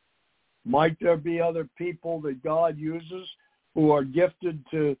 Might there be other people that God uses who are gifted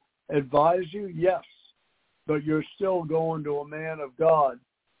to advise you? Yes. But you're still going to a man of God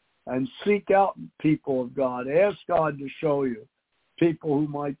and seek out people of God. Ask God to show you people who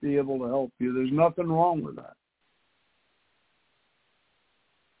might be able to help you. There's nothing wrong with that.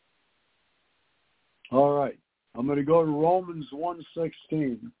 All right. I'm going to go to Romans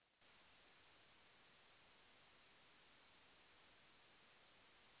 1:16.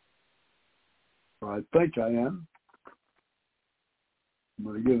 I think I am. I'm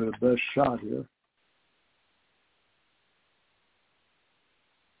going to give it a best shot here.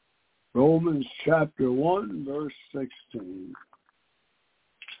 Romans chapter 1, verse 16.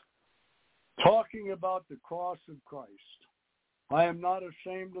 Talking about the cross of Christ. I am not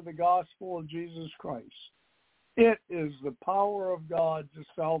ashamed of the gospel of Jesus Christ. It is the power of God to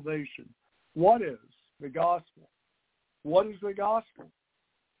salvation. What is the gospel? What is the gospel?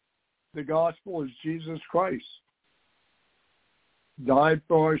 The gospel is Jesus Christ. Died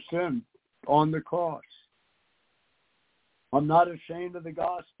for our sin on the cross. I'm not ashamed of the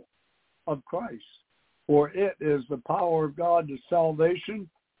gospel of Christ, for it is the power of God to salvation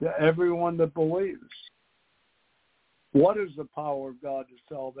to everyone that believes. What is the power of God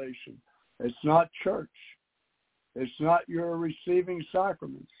to salvation? It's not church. It's not your receiving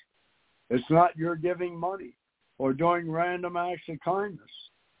sacraments. It's not your giving money or doing random acts of kindness.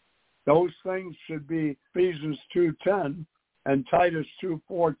 Those things should be Ephesians 2:10 and Titus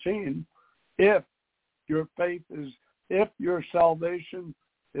 2:14 if your faith is, if your salvation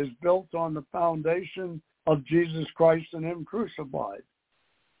is built on the foundation of Jesus Christ and him crucified.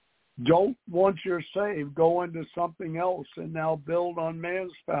 Don't, once you're saved, go into something else and now build on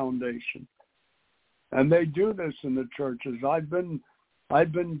man's foundation. And they do this in the churches. I've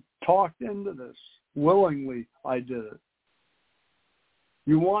been talked into this. Willingly, I did it.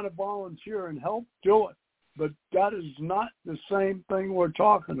 You want to volunteer and help? Do it. But that is not the same thing we're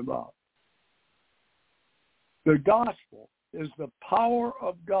talking about. The gospel is the power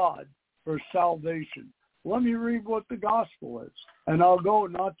of God for salvation. Let me read what the gospel is. And I'll go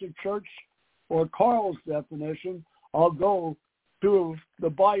not to church or Carl's definition. I'll go to the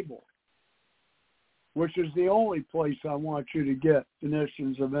Bible, which is the only place I want you to get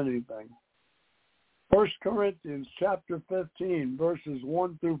definitions of anything. 1 Corinthians chapter 15, verses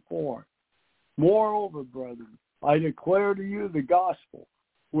 1 through 4. Moreover, brethren, I declare to you the gospel,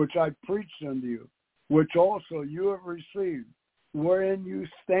 which I preached unto you, which also you have received, wherein you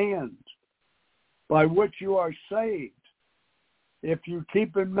stand, by which you are saved, if you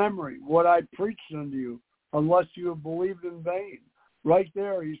keep in memory what I preached unto you, unless you have believed in vain. Right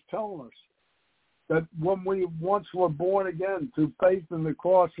there, he's telling us that when we once were born again through faith in the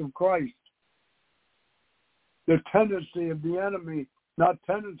cross of Christ, the tendency of the enemy, not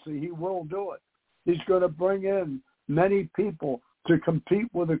tendency, he will do it. He's going to bring in many people to compete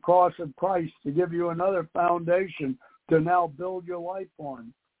with the cross of Christ, to give you another foundation to now build your life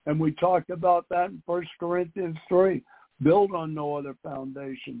on. And we talked about that in 1 Corinthians 3. Build on no other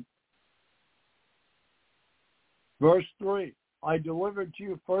foundation. Verse 3. I delivered to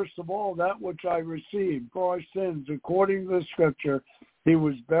you first of all that which I received for our sins, according to the Scripture. He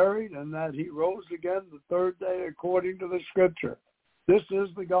was buried, and that he rose again the third day, according to the Scripture. This is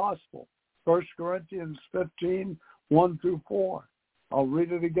the gospel. 1 Corinthians 15, 1 through 4. I'll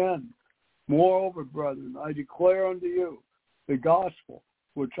read it again. Moreover, brethren, I declare unto you the gospel,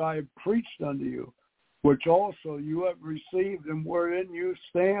 which I have preached unto you, which also you have received, and wherein you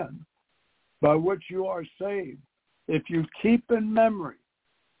stand, by which you are saved, if you keep in memory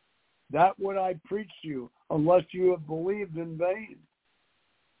that what I preached to you, unless you have believed in vain.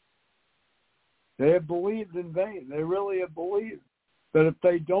 They have believed in vain. They really have believed. But if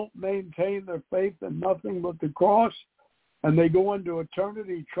they don't maintain their faith in nothing but the cross, and they go into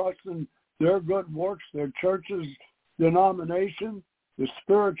eternity trusting their good works, their church's denomination, the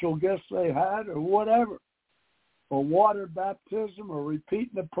spiritual gifts they had, or whatever, or water baptism, or repeating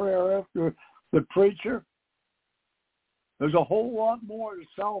the prayer after the preacher, there's a whole lot more to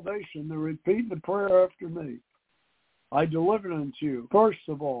salvation than repeating the prayer after me. I delivered unto you, first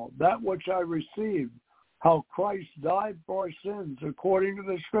of all, that which I received, how Christ died for our sins, according to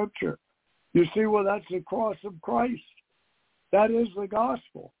the Scripture. You see, well, that's the cross of Christ. That is the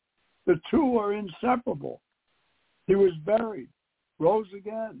gospel. The two are inseparable. He was buried, rose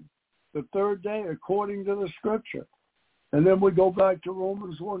again, the third day, according to the Scripture. And then we go back to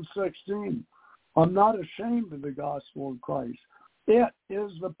Romans 1:16. I'm not ashamed of the gospel of Christ. It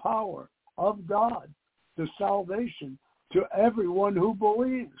is the power of God to salvation to everyone who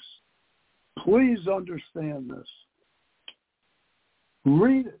believes. Please understand this.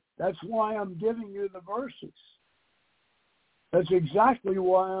 Read it. That's why I'm giving you the verses. That's exactly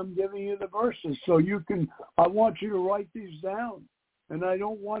why I'm giving you the verses. So you can, I want you to write these down. And I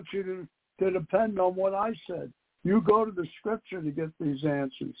don't want you to depend on what I said. You go to the Scripture to get these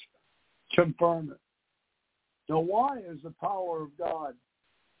answers. Confirm it. Now, why is the power of God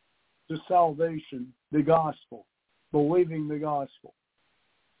to salvation the gospel, believing the gospel?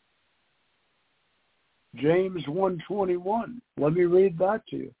 James 1:21. Let me read that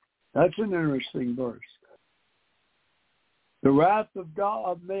to you. That's an interesting verse. The wrath of God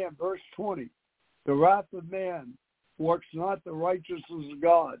of man, verse 20. The wrath of man works not the righteousness of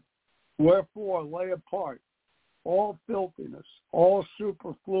God. Wherefore lay apart all filthiness, all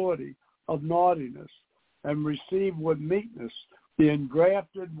superfluity of naughtiness, and receive with meekness the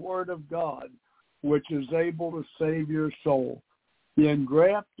engrafted word of God, which is able to save your soul. The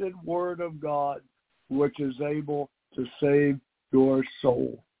engrafted word of God, which is able to save your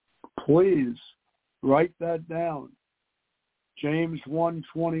soul. Please write that down. James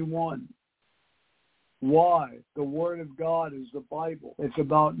 1:21. Why? The Word of God is the Bible. It's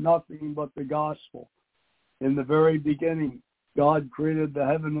about nothing but the gospel. In the very beginning, God created the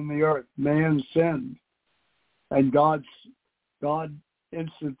heaven and the earth. Man sinned. And God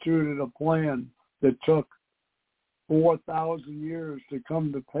instituted a plan that took 4,000 years to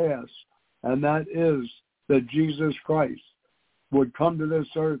come to pass. And that is that Jesus Christ would come to this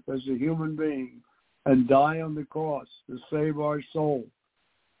earth as a human being and die on the cross to save our soul.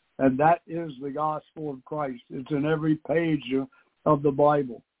 And that is the gospel of Christ. It's in every page of the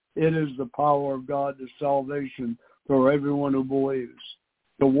Bible. It is the power of God to salvation for everyone who believes.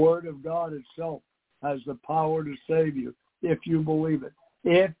 The Word of God itself has the power to save you if you believe it.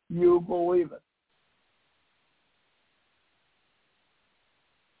 If you believe it.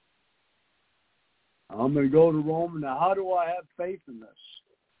 I'm going to go to Romans. Now, how do I have faith in this?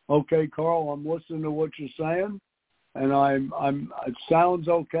 Okay, Carl, I'm listening to what you're saying, and it sounds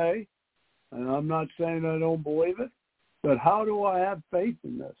okay, and I'm not saying I don't believe it. But how do I have faith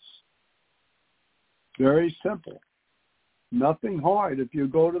in this? Very simple. Nothing hard if you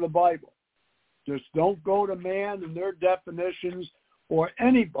go to the Bible. Just don't go to man and their definitions or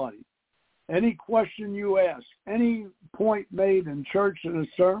anybody. Any question you ask, any point made in church in a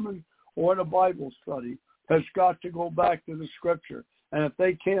sermon or in a Bible study has got to go back to the Scripture. And if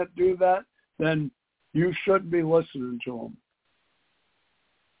they can't do that, then you shouldn't be listening to them.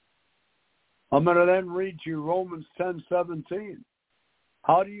 I'm going to then read you Romans 10:17.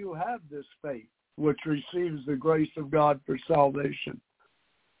 How do you have this faith which receives the grace of God for salvation?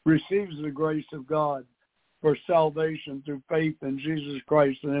 Receives the grace of God for salvation through faith in Jesus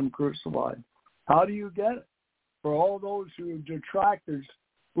Christ and Him crucified. How do you get it? For all those who are detractors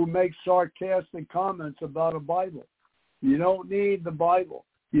who make sarcastic comments about a Bible. You don't need the Bible.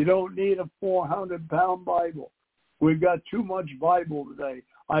 You don't need a 400-pound Bible. We've got too much Bible today.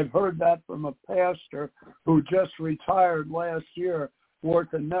 I've heard that from a pastor who just retired last year,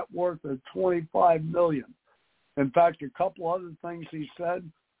 worth a net worth of $25 million. In fact, a couple other things he said.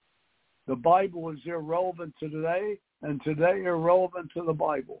 The Bible is irrelevant to today, and today irrelevant to the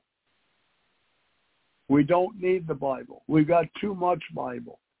Bible. We don't need the Bible. We've got too much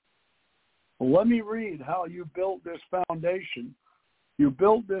Bible. Well, let me read how you built this foundation. You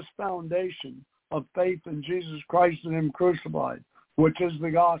built this foundation of faith in Jesus Christ and Him crucified, which is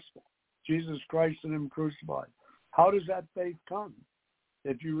the gospel. Jesus Christ and Him crucified. How does that faith come?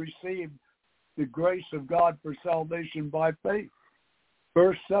 If you receive the grace of God for salvation by faith.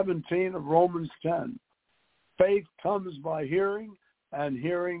 Verse 17 of Romans 10. Faith comes by hearing, and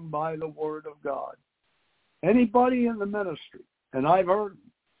hearing by the word of God. Anybody in the ministry, and I've heard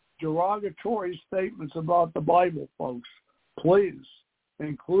derogatory statements about the Bible, folks, please,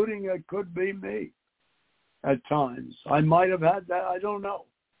 including it could be me at times. I might have had that. I don't know.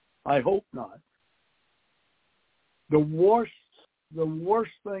 I hope not. The worst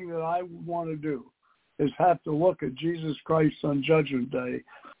thing that I would want to do is have to look at Jesus Christ on Judgment Day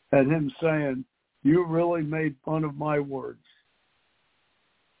and Him saying, you really made fun of my words.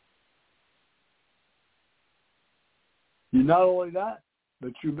 You not only that,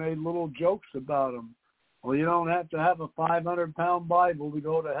 but you made little jokes about them. Well, you don't have to have a 500-pound Bible to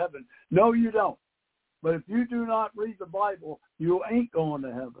go to heaven. No, you don't. But if you do not read the Bible, you ain't going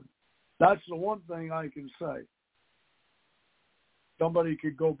to heaven. That's the one thing I can say. Somebody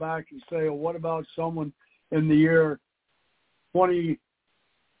could go back and say, well, what about someone in the year 100,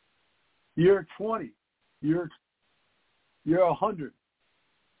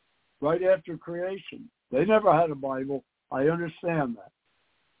 right after creation? They never had a Bible. I understand that.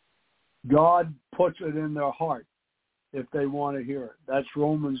 God puts it in their heart if they want to hear it. That's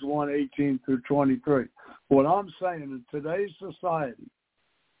Romans 1:18 through 23. What I'm saying, in today's society,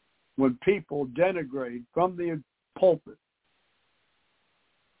 when people denigrate from the pulpit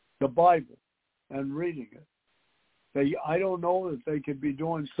the Bible and reading it, I don't know that they could be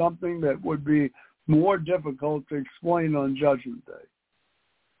doing something that would be more difficult to explain on Judgment Day.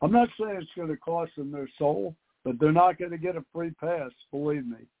 I'm not saying it's going to cost them their soul, but they're not going to get a free pass, believe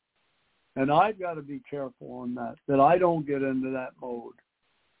me. And I've got to be careful on that I don't get into that mode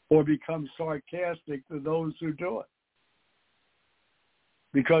or become sarcastic to those who do it.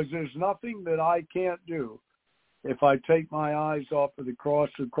 Because there's nothing that I can't do if I take my eyes off of the cross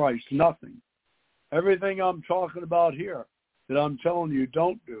of Christ. Nothing. Everything I'm talking about here that I'm telling you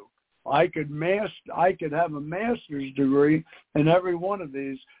don't do. I could have a master's degree in every one of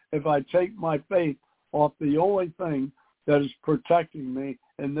these if I take my faith off the only thing that is protecting me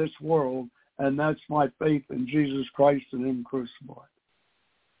in this world, and that's my faith in Jesus Christ and Him crucified.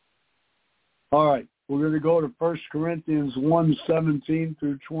 All right, we're going to go to 1 Corinthians 1:17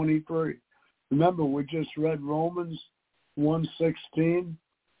 through 23. Remember, we just read Romans 1:16,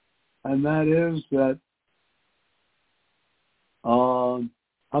 and that is that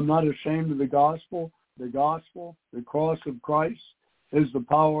I'm not ashamed of the gospel. The gospel, the cross of Christ, is the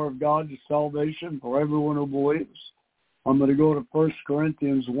power of God to salvation for everyone who believes. I'm going to go to 1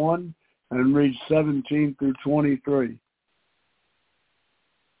 Corinthians 1 and read 17 through 23.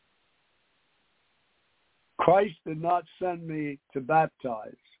 Christ did not send me to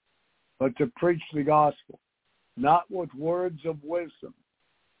baptize, but to preach the gospel, not with words of wisdom,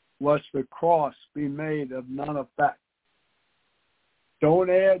 lest the cross be made of none effect.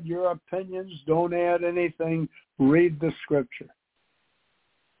 Don't add your opinions. Don't add anything. Read the Scripture.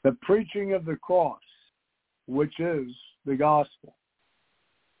 The preaching of the cross, which is the gospel,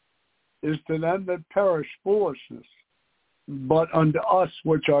 is to them that perish foolishness, but unto us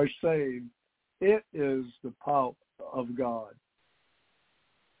which are saved, it is the power of God.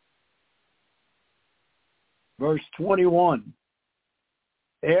 Verse 21.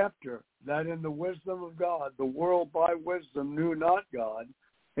 After that in the wisdom of God, the world by wisdom knew not God,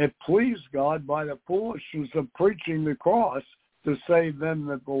 it pleased God by the foolishness of preaching the cross to save them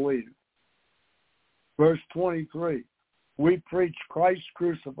that believe. Verse 23. We preach Christ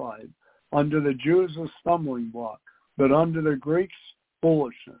crucified, unto the Jews a stumbling block, but unto the Greeks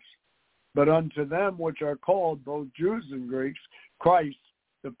foolishness. But unto them which are called, both Jews and Greeks, Christ,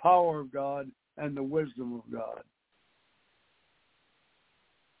 the power of God and the wisdom of God.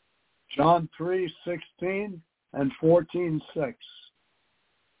 John 3:16 and 14:6.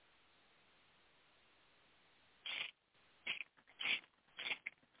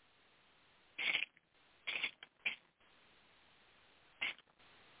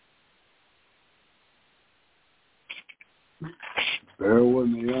 Bear with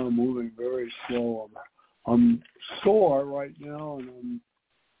me, I'm moving very slow. I'm sore right now, and I'm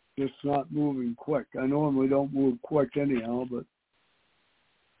just not moving quick. I normally don't move quick anyhow, but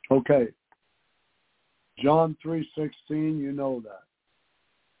okay. John 3:16, you know that.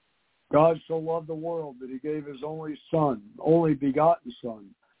 God so loved the world that he gave his only Son, only begotten Son,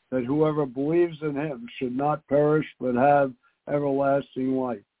 that whoever believes in him should not perish but have everlasting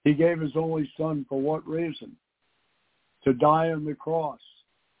life. He gave his only Son for what reason? To die on the cross,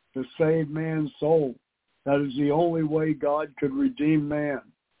 to save man's soul. That is the only way God could redeem man.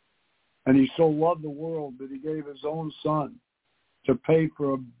 And he so loved the world that he gave his own Son to pay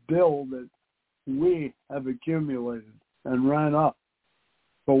for a bill that we have accumulated and ran up.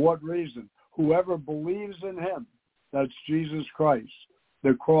 For what reason? Whoever believes in him, that's Jesus Christ,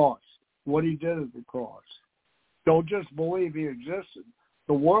 the cross, what he did at the cross. Don't just believe he existed.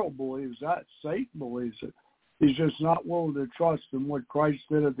 The world believes that. Satan believes it. He's just not willing to trust in what Christ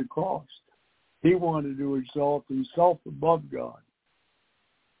did at the cross. He wanted to exalt himself above God.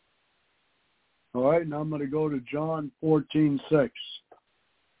 All right, now I'm going to go to John 14:6.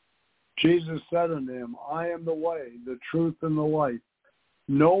 Jesus said unto him, I am the way, the truth, and the life.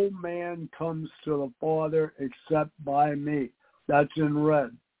 No man comes to the Father except by me. That's in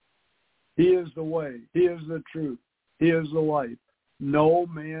red. He is the way. He is the truth. He is the life. No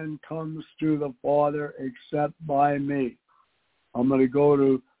man comes to the Father except by me. I'm going to go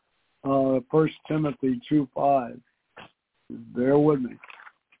to 1 Timothy 2:5. Bear with me.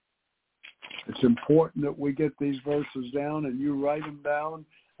 It's important that we get these verses down and you write them down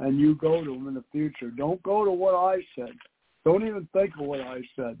and you go to them in the future. Don't go to what I said. Don't even think of what I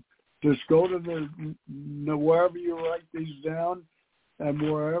said. Just go to the wherever you write these down and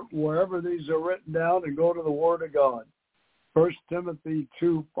wherever these are written down, and go to the Word of God. 1 Timothy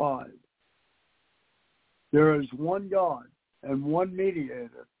 2:5. There is one God and one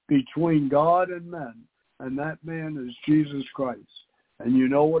mediator between God and men, and that man is Jesus Christ. And you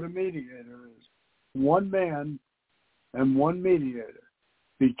know what a mediator is. One man and one mediator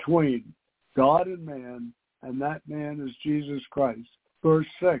between God and man, and that man is Jesus Christ. Verse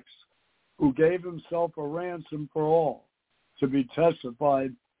 6, who gave himself a ransom for all, to be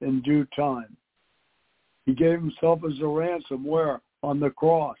testified in due time. He gave himself as a ransom where? On the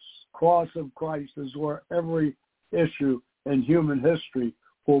cross. Cross of Christ is where every issue in human history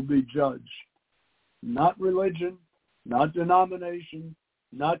will be judged. Not religion, not denomination,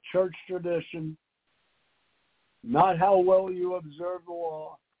 not church tradition, not how well you observe the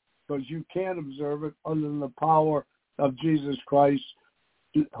law, because you can't observe it other than the power of Jesus Christ,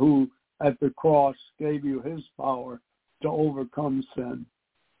 who at the cross gave you his power to overcome sin.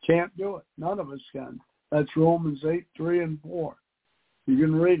 Can't do it. None of us can. That's Romans 8:3 and 4. You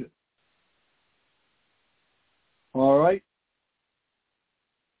can read it. All right?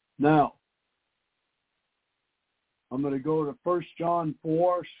 Now, I'm going to go to 1 John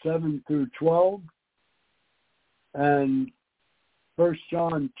 4:7 through 12, and 1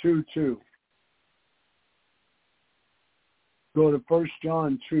 John 2:2. Go to 1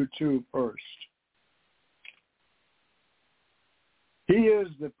 John 2:2 first. He is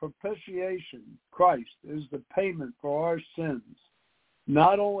the propitiation. Christ is the payment for our sins,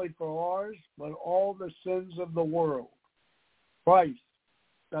 not only for ours, but all the sins of the world. Christ,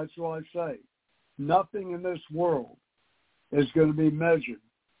 that's what I say. Nothing in this world is going to be measured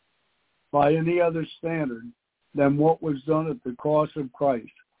by any other standard than what was done at the cross of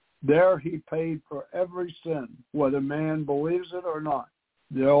Christ. There he paid for every sin, whether man believes it or not.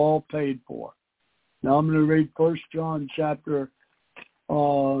 They're all paid for. Now I'm going to read 1 John chapter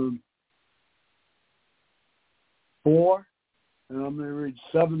 4, and I'm going to read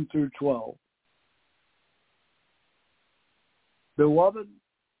 7 through 12. Beloved,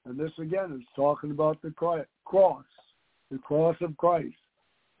 and this again is talking about the cross of Christ.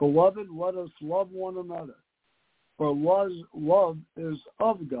 Beloved, let us love one another, For love is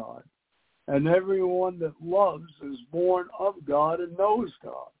of God, and everyone that loves is born of God and knows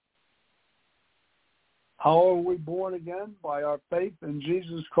God. How are we born again? By our faith in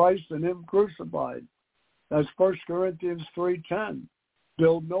Jesus Christ and Him crucified. That's 1 Corinthians 3:10.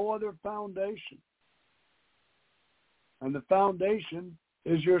 Build no other foundation. And the foundation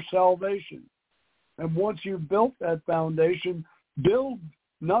is your salvation. And once you've built that foundation, build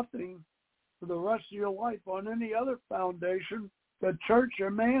nothing for the rest of your life on any other foundation that church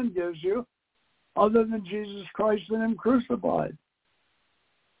or man gives you other than Jesus Christ and Him crucified.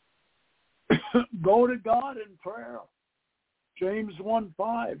 Go to God in prayer. James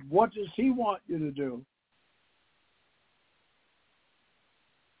 1:5. What does He want you to do?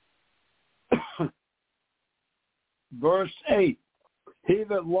 Verse 8. He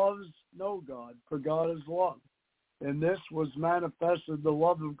that loves know God, for God is love. In this was manifested the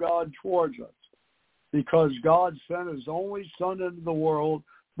love of God towards us, because God sent His only Son into the world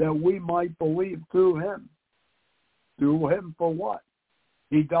that we might believe through Him. Through Him for what?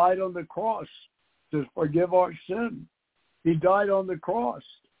 He died on the cross to forgive our sin. He died on the cross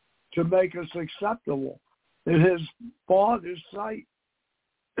to make us acceptable in His Father's sight.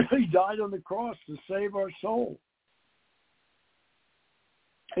 He died on the cross to save our soul.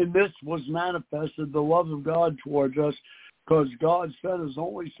 And this was manifested, the love of God towards us, because God sent His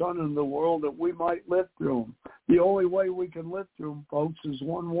only Son into the world that we might live through Him. The only way we can live through Him, folks, is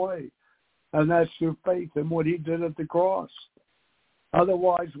one way, and that's through faith in what He did at the cross.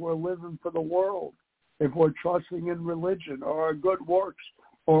 Otherwise, we're living for the world. If we're trusting in religion or our good works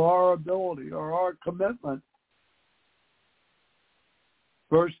or our ability or our commitment.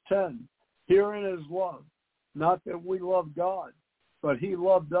 Verse 10, herein is love, not that we love God, but He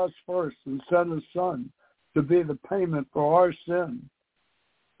loved us first and sent His Son to be the payment for our sin.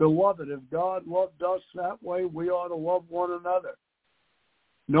 Beloved, if God loved us that way, we ought to love one another.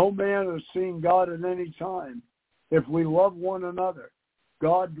 No man has seen God at any time. If we love one another,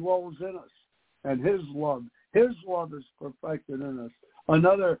 God dwells in us, and His love is perfected in us.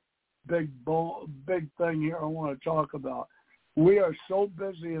 Another big thing here I want to talk about. We are so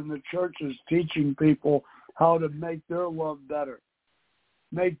busy in the churches teaching people how to make their love better.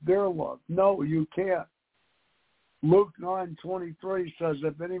 Make their love. No, you can't. Luke 9:23 says,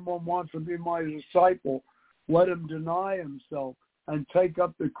 if anyone wants to be my disciple, let him deny himself and take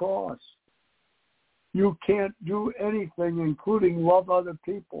up the cross. You can't do anything, including love other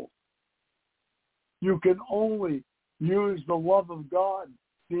people. You can only use the love of God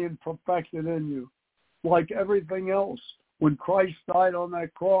being perfected in you. Like everything else, when Christ died on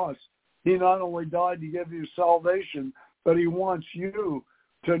that cross, He not only died to give you salvation, but He wants you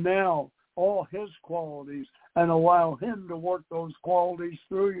to now all His qualities and allow Him to work those qualities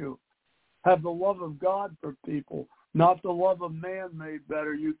through you. Have the love of God for people, not the love of man made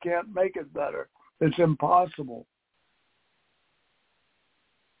better. You can't make it better. It's impossible.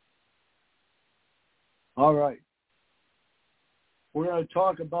 All right. We're going to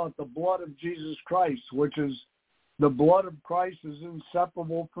talk about the blood of Jesus Christ, which is the blood of Christ is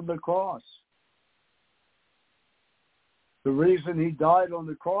inseparable from the cross. The reason He died on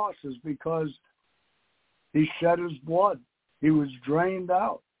the cross is because He shed His blood. He was drained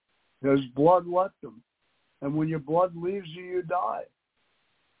out. His blood left Him. And when your blood leaves you, you die.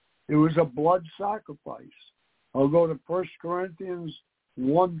 It was a blood sacrifice. I'll go to 1 Corinthians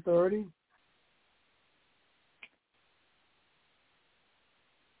 1:30.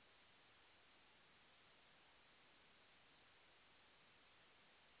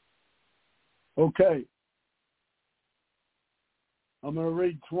 Okay. I'm going to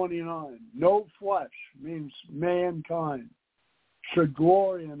read 29. No flesh, means mankind, should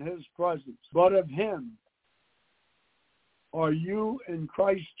glory in His presence, but of Him are you in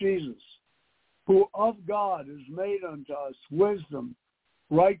Christ Jesus, who of God is made unto us wisdom,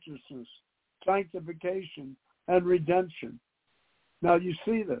 righteousness, sanctification, and redemption. Now you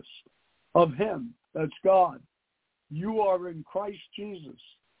see this. Of Him, that's God. You are in Christ Jesus,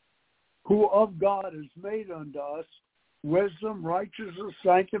 who of God is made unto us wisdom, righteousness,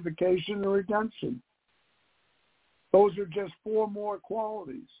 sanctification, and redemption. Those are just four more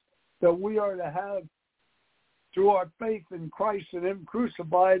qualities that we are to have through our faith in Christ and Him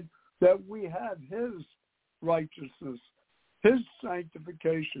crucified, that we have His righteousness, His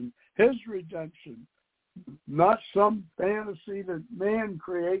sanctification, His redemption, not some fantasy that man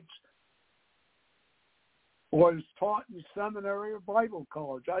creates or is taught in seminary or Bible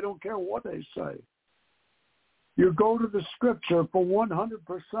college. I don't care what they say. You go to the Scripture for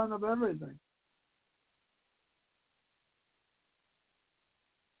 100% of everything.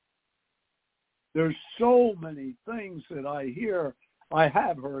 There's so many things that I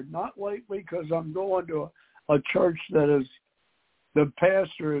have heard, not lately because I'm going to a church that is, the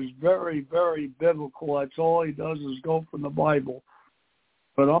pastor is very, very biblical. That's all he does is go from the Bible.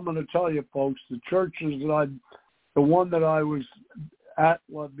 But I'm going to tell you, folks, the churches the one that I was at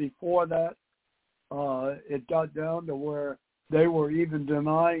before that, it got down to where they were even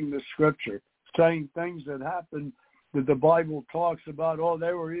denying the scripture, saying things that happened that the Bible talks about,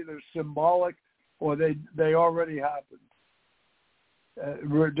 they were either symbolic or they already happened.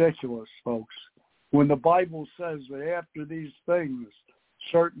 Ridiculous, folks. When the Bible says that after these things,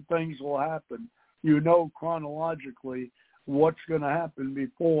 certain things will happen, you know chronologically what's going to happen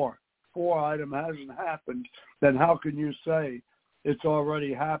before. Before item hasn't happened, then how can you say it's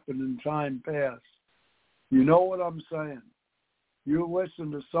already happened in time past? You know what I'm saying? You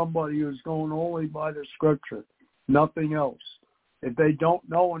listen to somebody who's going only by the scripture, nothing else. If they don't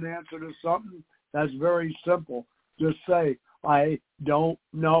know an answer to something, that's very simple. Just say, I don't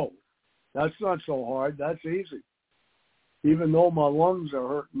know. That's not so hard. That's easy. Even though my lungs are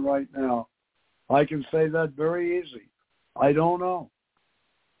hurting right now, I can say that very easy. I don't know.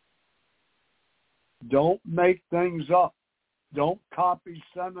 Don't make things up. Don't copy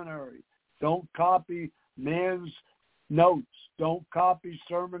seminary. Don't copy man's notes. Don't copy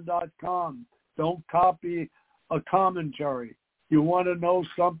sermon.com. Don't copy a commentary. You want to know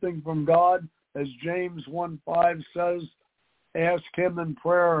something from God? As James 1:5 says, ask him in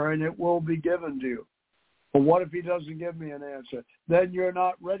prayer and it will be given to you. But what if he doesn't give me an answer? Then you're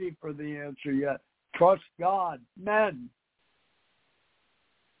not ready for the answer yet. Trust God. Men.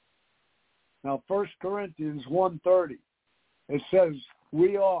 Now, 1 Corinthians 1:30, it says,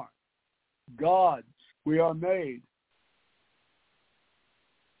 we are God's. We are made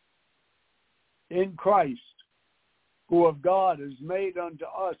in Christ, who of God is made unto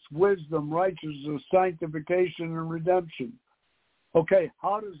us wisdom, righteousness, sanctification, and redemption. Okay,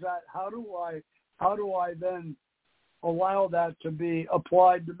 how do I then allow that to be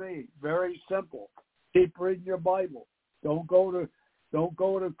applied to me? Very simple. Keep reading your Bible. Don't go to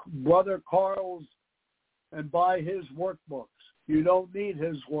Brother Carl's and buy his workbooks. You don't need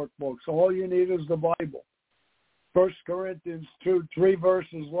his workbooks. All you need is the Bible. 1 Corinthians 2:3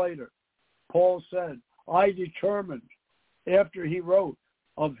 verses later, Paul said, I determined, after he wrote,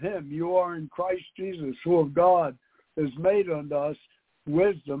 of him you are in Christ Jesus, who of God is made unto us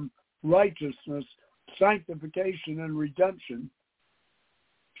wisdom, righteousness, sanctification, and redemption.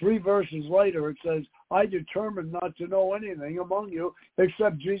 3 verses later it says, I determined not to know anything among you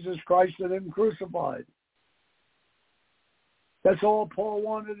except Jesus Christ and him crucified. That's all Paul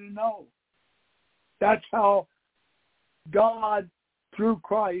wanted to know. That's how God, through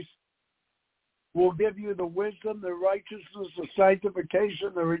Christ, will give you the wisdom, the righteousness, the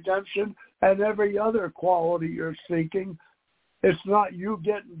sanctification, the redemption, and every other quality you're seeking. It's not you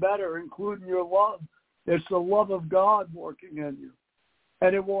getting better, including your love. It's the love of God working in you.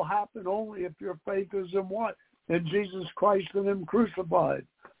 And it will happen only if your faith is in what? In Jesus Christ and him crucified.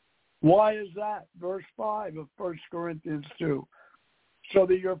 Why is that? Verse 5 of 1 Corinthians 2. So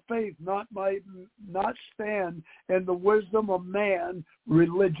that your faith might not stand in the wisdom of man,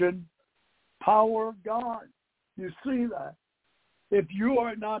 religion, power of God. You see that? If you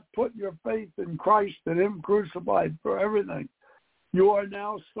are not putting your faith in Christ and him crucified for everything, you are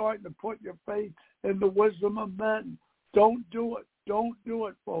now starting to put your faith in the wisdom of men. Don't do it. Don't do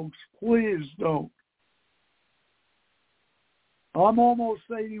it, folks. Please don't. I'm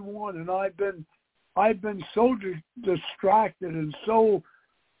almost 81, and I've been so distracted and so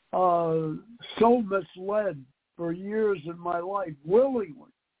misled for years in my life,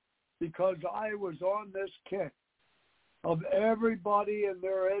 willingly, because I was on this kick of everybody and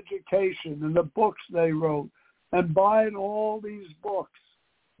their education and the books they wrote and buying all these books.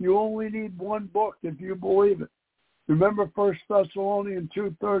 You only need one book if you believe it. Remember 1 Thessalonians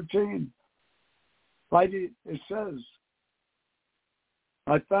 2:13. It says,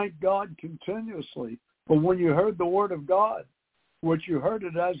 I thank God continuously for when you heard the word of God, which you heard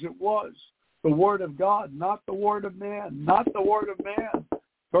it as it was, the word of God, not the word of man, not the word of man.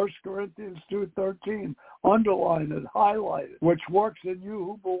 1 Corinthians 2:13, underline it, highlight it, which works in you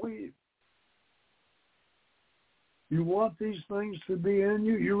who believe. You want these things to be in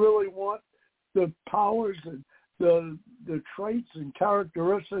you? You really want the powers and the traits and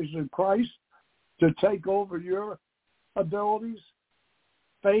characteristics of Christ to take over your abilities?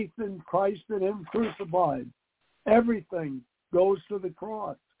 Faith in Christ and him crucified. Everything goes to the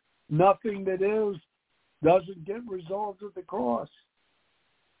cross. Nothing that is doesn't get resolved at the cross.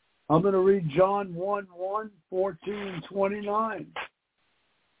 I'm going to read John 1:14-29.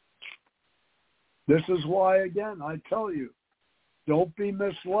 This is why, again, I tell you, don't be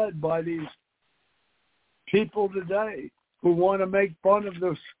misled by these people today who want to make fun of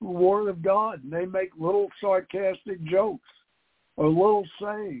the Word of God. And they make little sarcastic jokes or little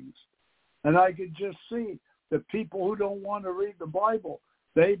sayings. And I could just see the people who don't want to read the Bible,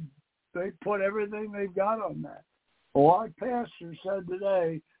 they put everything they've got on that. Well, our pastor said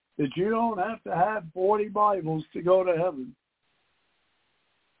today that you don't have to have 40 Bibles to go to heaven.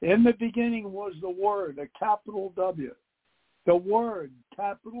 In the beginning was the Word, a capital W. The Word,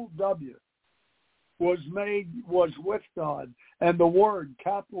 capital W, was with God, and the Word,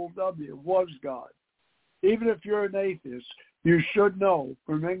 capital W, was God. Even if you're an atheist, you should know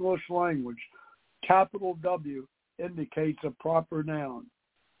from English language, capital W indicates a proper noun.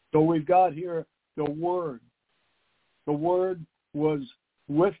 So we've got here the Word. The Word was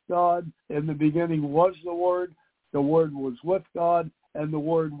with God. In the beginning was the Word was with God, and the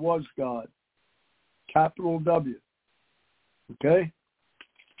Word was God. Capital W. Okay?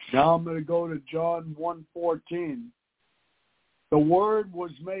 Now I'm going to go to John 1:14. The Word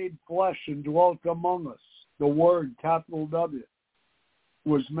was made flesh and dwelt among us. The Word, capital W,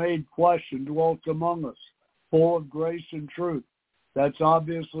 was made flesh and dwelt among us, full of grace and truth. That's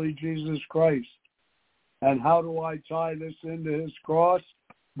obviously Jesus Christ. And how do I tie this into his cross?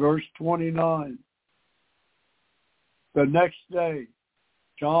 Verse 29. The next day,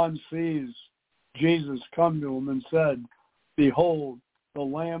 John sees Jesus come to him and said, "Behold, the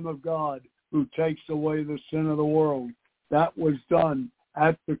Lamb of God who takes away the sin of the world." That was done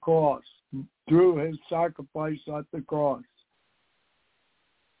at the cross, through his sacrifice at the cross.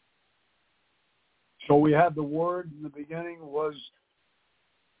 So we have the Word in the beginning was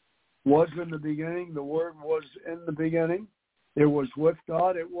in the beginning. The Word was in the beginning. It was with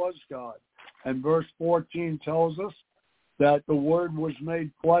God. It was God. And verse 14 tells us that the Word was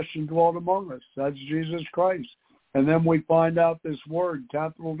made flesh and dwelt among us. That's Jesus Christ. And then we find out this Word,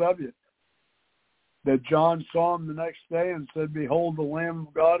 capital W, that John saw him the next day and said, "Behold, the Lamb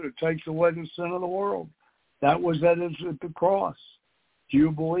of God who takes away the sin of the world." That was at the cross. Do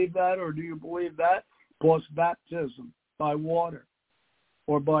you believe that, or do you believe that plus baptism by water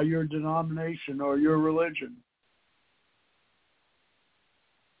or by your denomination or your religion?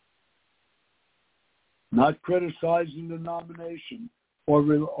 Not criticizing denomination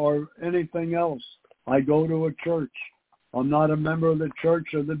or anything else. I go to a church. I'm not a member of the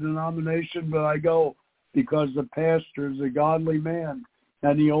church or the denomination, but I go because the pastor is a godly man,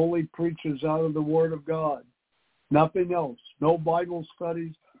 and he only preaches out of the Word of God. Nothing else. No Bible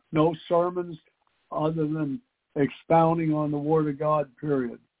studies, no sermons other than expounding on the Word of God,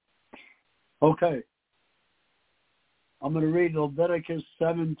 period. Okay. I'm going to read Leviticus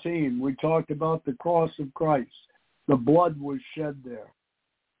 17. We talked about the cross of Christ. The blood was shed there.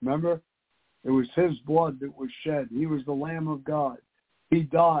 Remember? It was his blood that was shed. He was the Lamb of God. He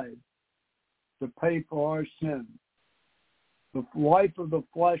died to pay for our sin. The life of the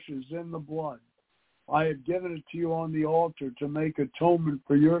flesh is in the blood. I have given it to you on the altar to make atonement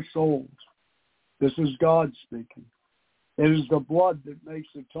for your souls. This is God speaking. It is the blood that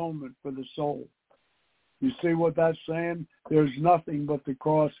makes atonement for the soul. You see what that's saying? There's nothing but the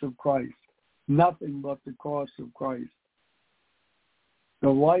cross of Christ. Nothing but the cross of Christ. The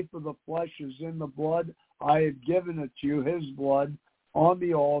life of the flesh is in the blood. I have given it to you, his blood, on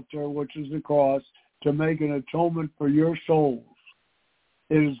the altar, which is the cross, to make an atonement for your souls.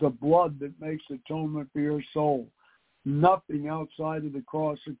 It is the blood that makes atonement for your soul. Nothing outside of the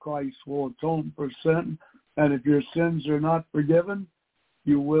cross of Christ will atone for sin. And if your sins are not forgiven,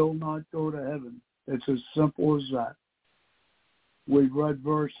 you will not go to heaven. It's as simple as that. We've read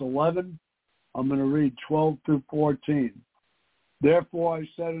verse 11. I'm going to read 12 through 14. Therefore I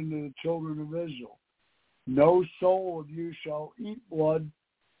said unto the children of Israel, no soul of you shall eat blood,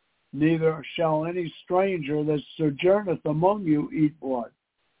 neither shall any stranger that sojourneth among you eat blood.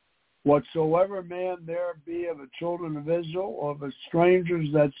 Whatsoever man there be of the children of Israel, or of the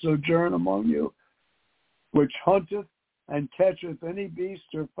strangers that sojourn among you, which hunteth and catcheth any beast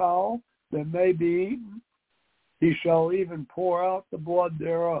or fowl that may be eaten, he shall even pour out the blood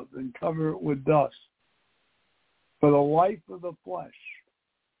thereof and cover it with dust. For the life of the flesh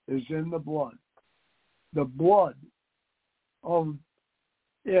is in the blood. The blood of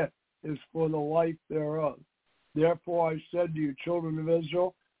it is for the life thereof. Therefore I said to you, children of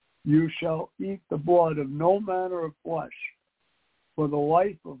Israel, you shall eat the blood of no manner of flesh, for the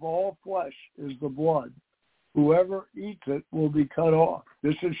life of all flesh is the blood. Whoever eats it will be cut off.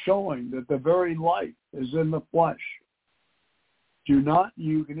 This is showing that the very life is in the flesh. You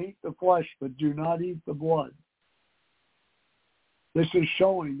can eat the flesh, but do not eat the blood. This is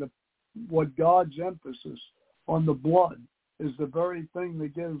showing what God's emphasis on the blood is the very thing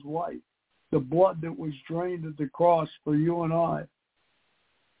that gives life. The blood that was drained at the cross for you and I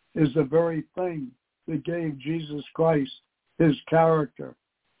is the very thing that gave Jesus Christ his character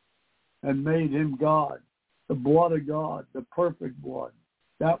and made him God. The blood of God, the perfect blood,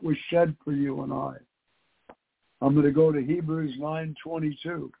 that was shed for you and I. I'm going to go to Hebrews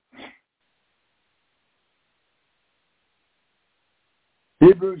 9:22.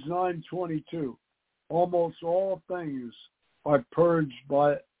 Hebrews 9:22. Almost all things are purged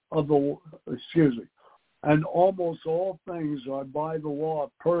and almost all things are by the law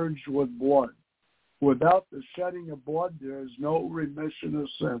purged with blood. Without the shedding of blood, there is no remission of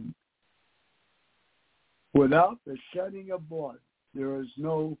sin. Without the shedding of blood, there is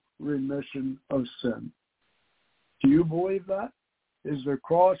no remission of sin. Do you believe that? Is the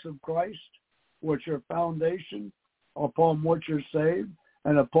cross of Christ what's your foundation upon which you're saved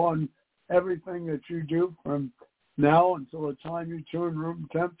and upon everything that you do from now until the time you turn room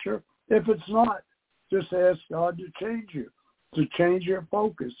temperature? If it's not, just ask God to change you, to change your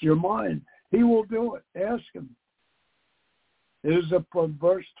focus, your mind. He will do it. Ask him. It is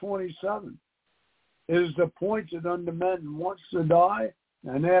verse 27. It is appointed unto men once to die,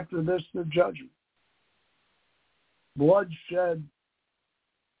 and after this the judgment. Bloodshed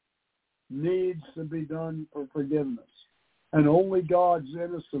needs to be done for forgiveness, and only God's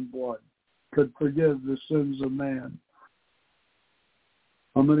innocent blood could forgive the sins of man.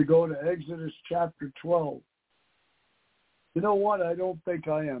 I'm going to go to Exodus chapter 12. You know what? I don't think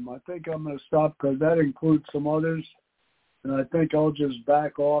I am. I think I'm going to stop because that includes some others, and I think I'll just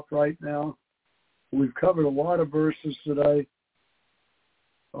back off right now. We've covered a lot of verses today.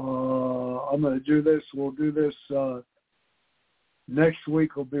 I'm going to do this. We'll do this. Next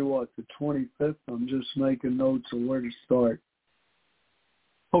week will be what, the 25th? I'm just making notes of where to start.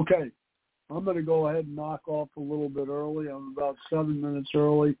 Okay. I'm going to go ahead and knock off a little bit early. I'm about 7 minutes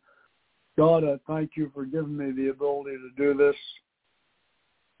early. God, I thank you for giving me the ability to do this.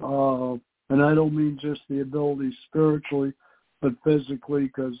 And I don't mean just the ability spiritually, but physically,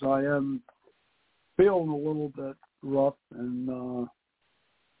 because I am feeling a little bit rough. And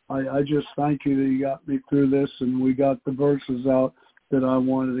I just thank you that you got me through this and we got the verses out that I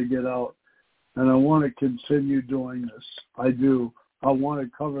wanted to get out. And I want to continue doing this. I do. I want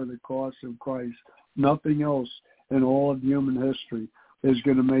to cover the cross of Christ. Nothing else in all of human history is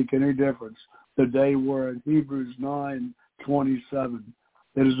going to make any difference. The day we're in Hebrews 9:27.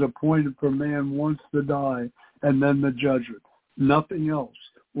 It is appointed for man once to die and then the judgment. Nothing else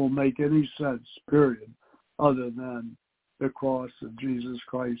will make any sense, period, other than the cross of Jesus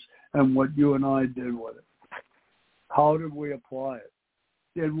Christ and what you and I did with it. How did we apply it?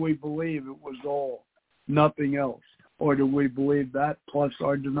 Did we believe it was all, nothing else? Or do we believe that plus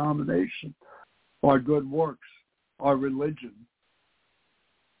our denomination, our good works, our religion,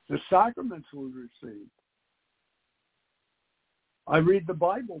 the sacraments we receive? I read the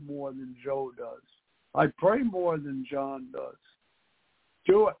Bible more than Joe does. I pray more than John does.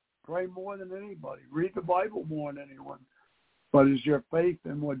 Do it. Pray more than anybody. Read the Bible more than anyone. But is your faith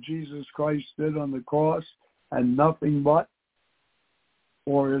in what Jesus Christ did on the cross and nothing but?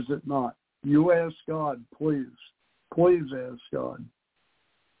 Or is it not? You ask God, please. Please ask God.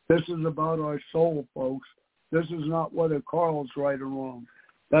 This is about our soul, folks. This is not whether Carl's right or wrong.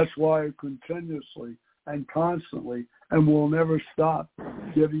 That's why I continuously and constantly and will never stop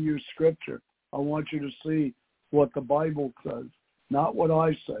giving you scripture. I want you to see what the Bible says, not what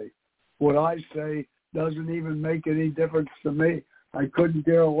I say. What I say doesn't even make any difference to me. I couldn't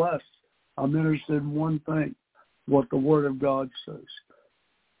care less. I'm interested in one thing, what the Word of God says.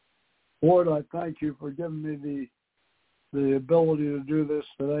 Lord, I thank you for giving me the ability to do this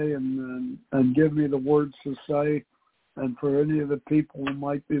today and give me the words to say, and for any of the people who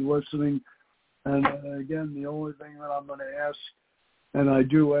might be listening. And again, the only thing that I'm going to ask, and I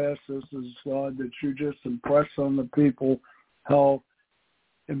do ask this, is, God, that you just impress on the people how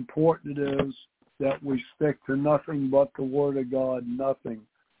important it is that we stick to nothing but the Word of God, nothing,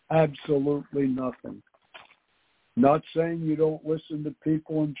 absolutely nothing. Not saying you don't listen to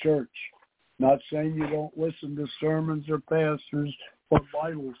people in church. Not saying you don't listen to sermons or pastors or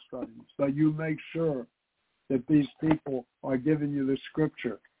Bible studies, but you make sure that these people are giving you the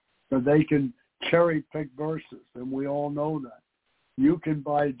scripture, that they can cherry pick verses, and we all know that. You can,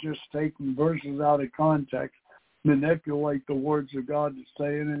 by just taking verses out of context, manipulate the words of God to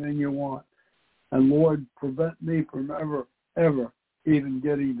say anything you want. And Lord, prevent me from ever even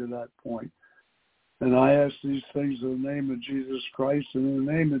getting to that point. And I ask these things in the name of Jesus Christ. And in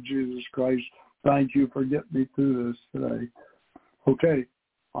the name of Jesus Christ, thank you for getting me through this today. Okay,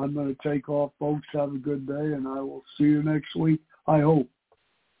 I'm going to take off, folks. Have a good day, and I will see you next week, I hope.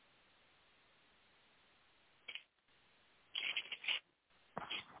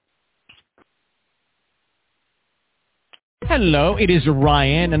 Hello, it is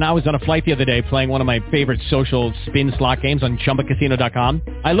Ryan, and I was on a flight the other day playing one of my favorite social spin slot games on ChumbaCasino.com.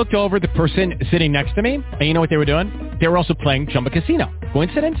 I looked over at the person sitting next to me, and you know what they were doing? They were also playing Chumba Casino.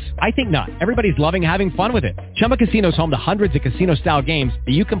 Coincidence? I think not. Everybody's loving having fun with it. Chumba Casino is home to hundreds of casino-style games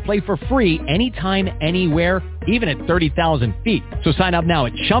that you can play for free anytime, anywhere, even at 30,000 feet. So sign up now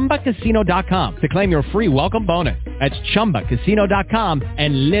at ChumbaCasino.com to claim your free welcome bonus. That's ChumbaCasino.com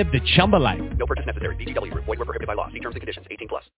and live the Chumba life. No purchase necessary. VGW. Void where prohibited by law. See terms and conditions. 18+.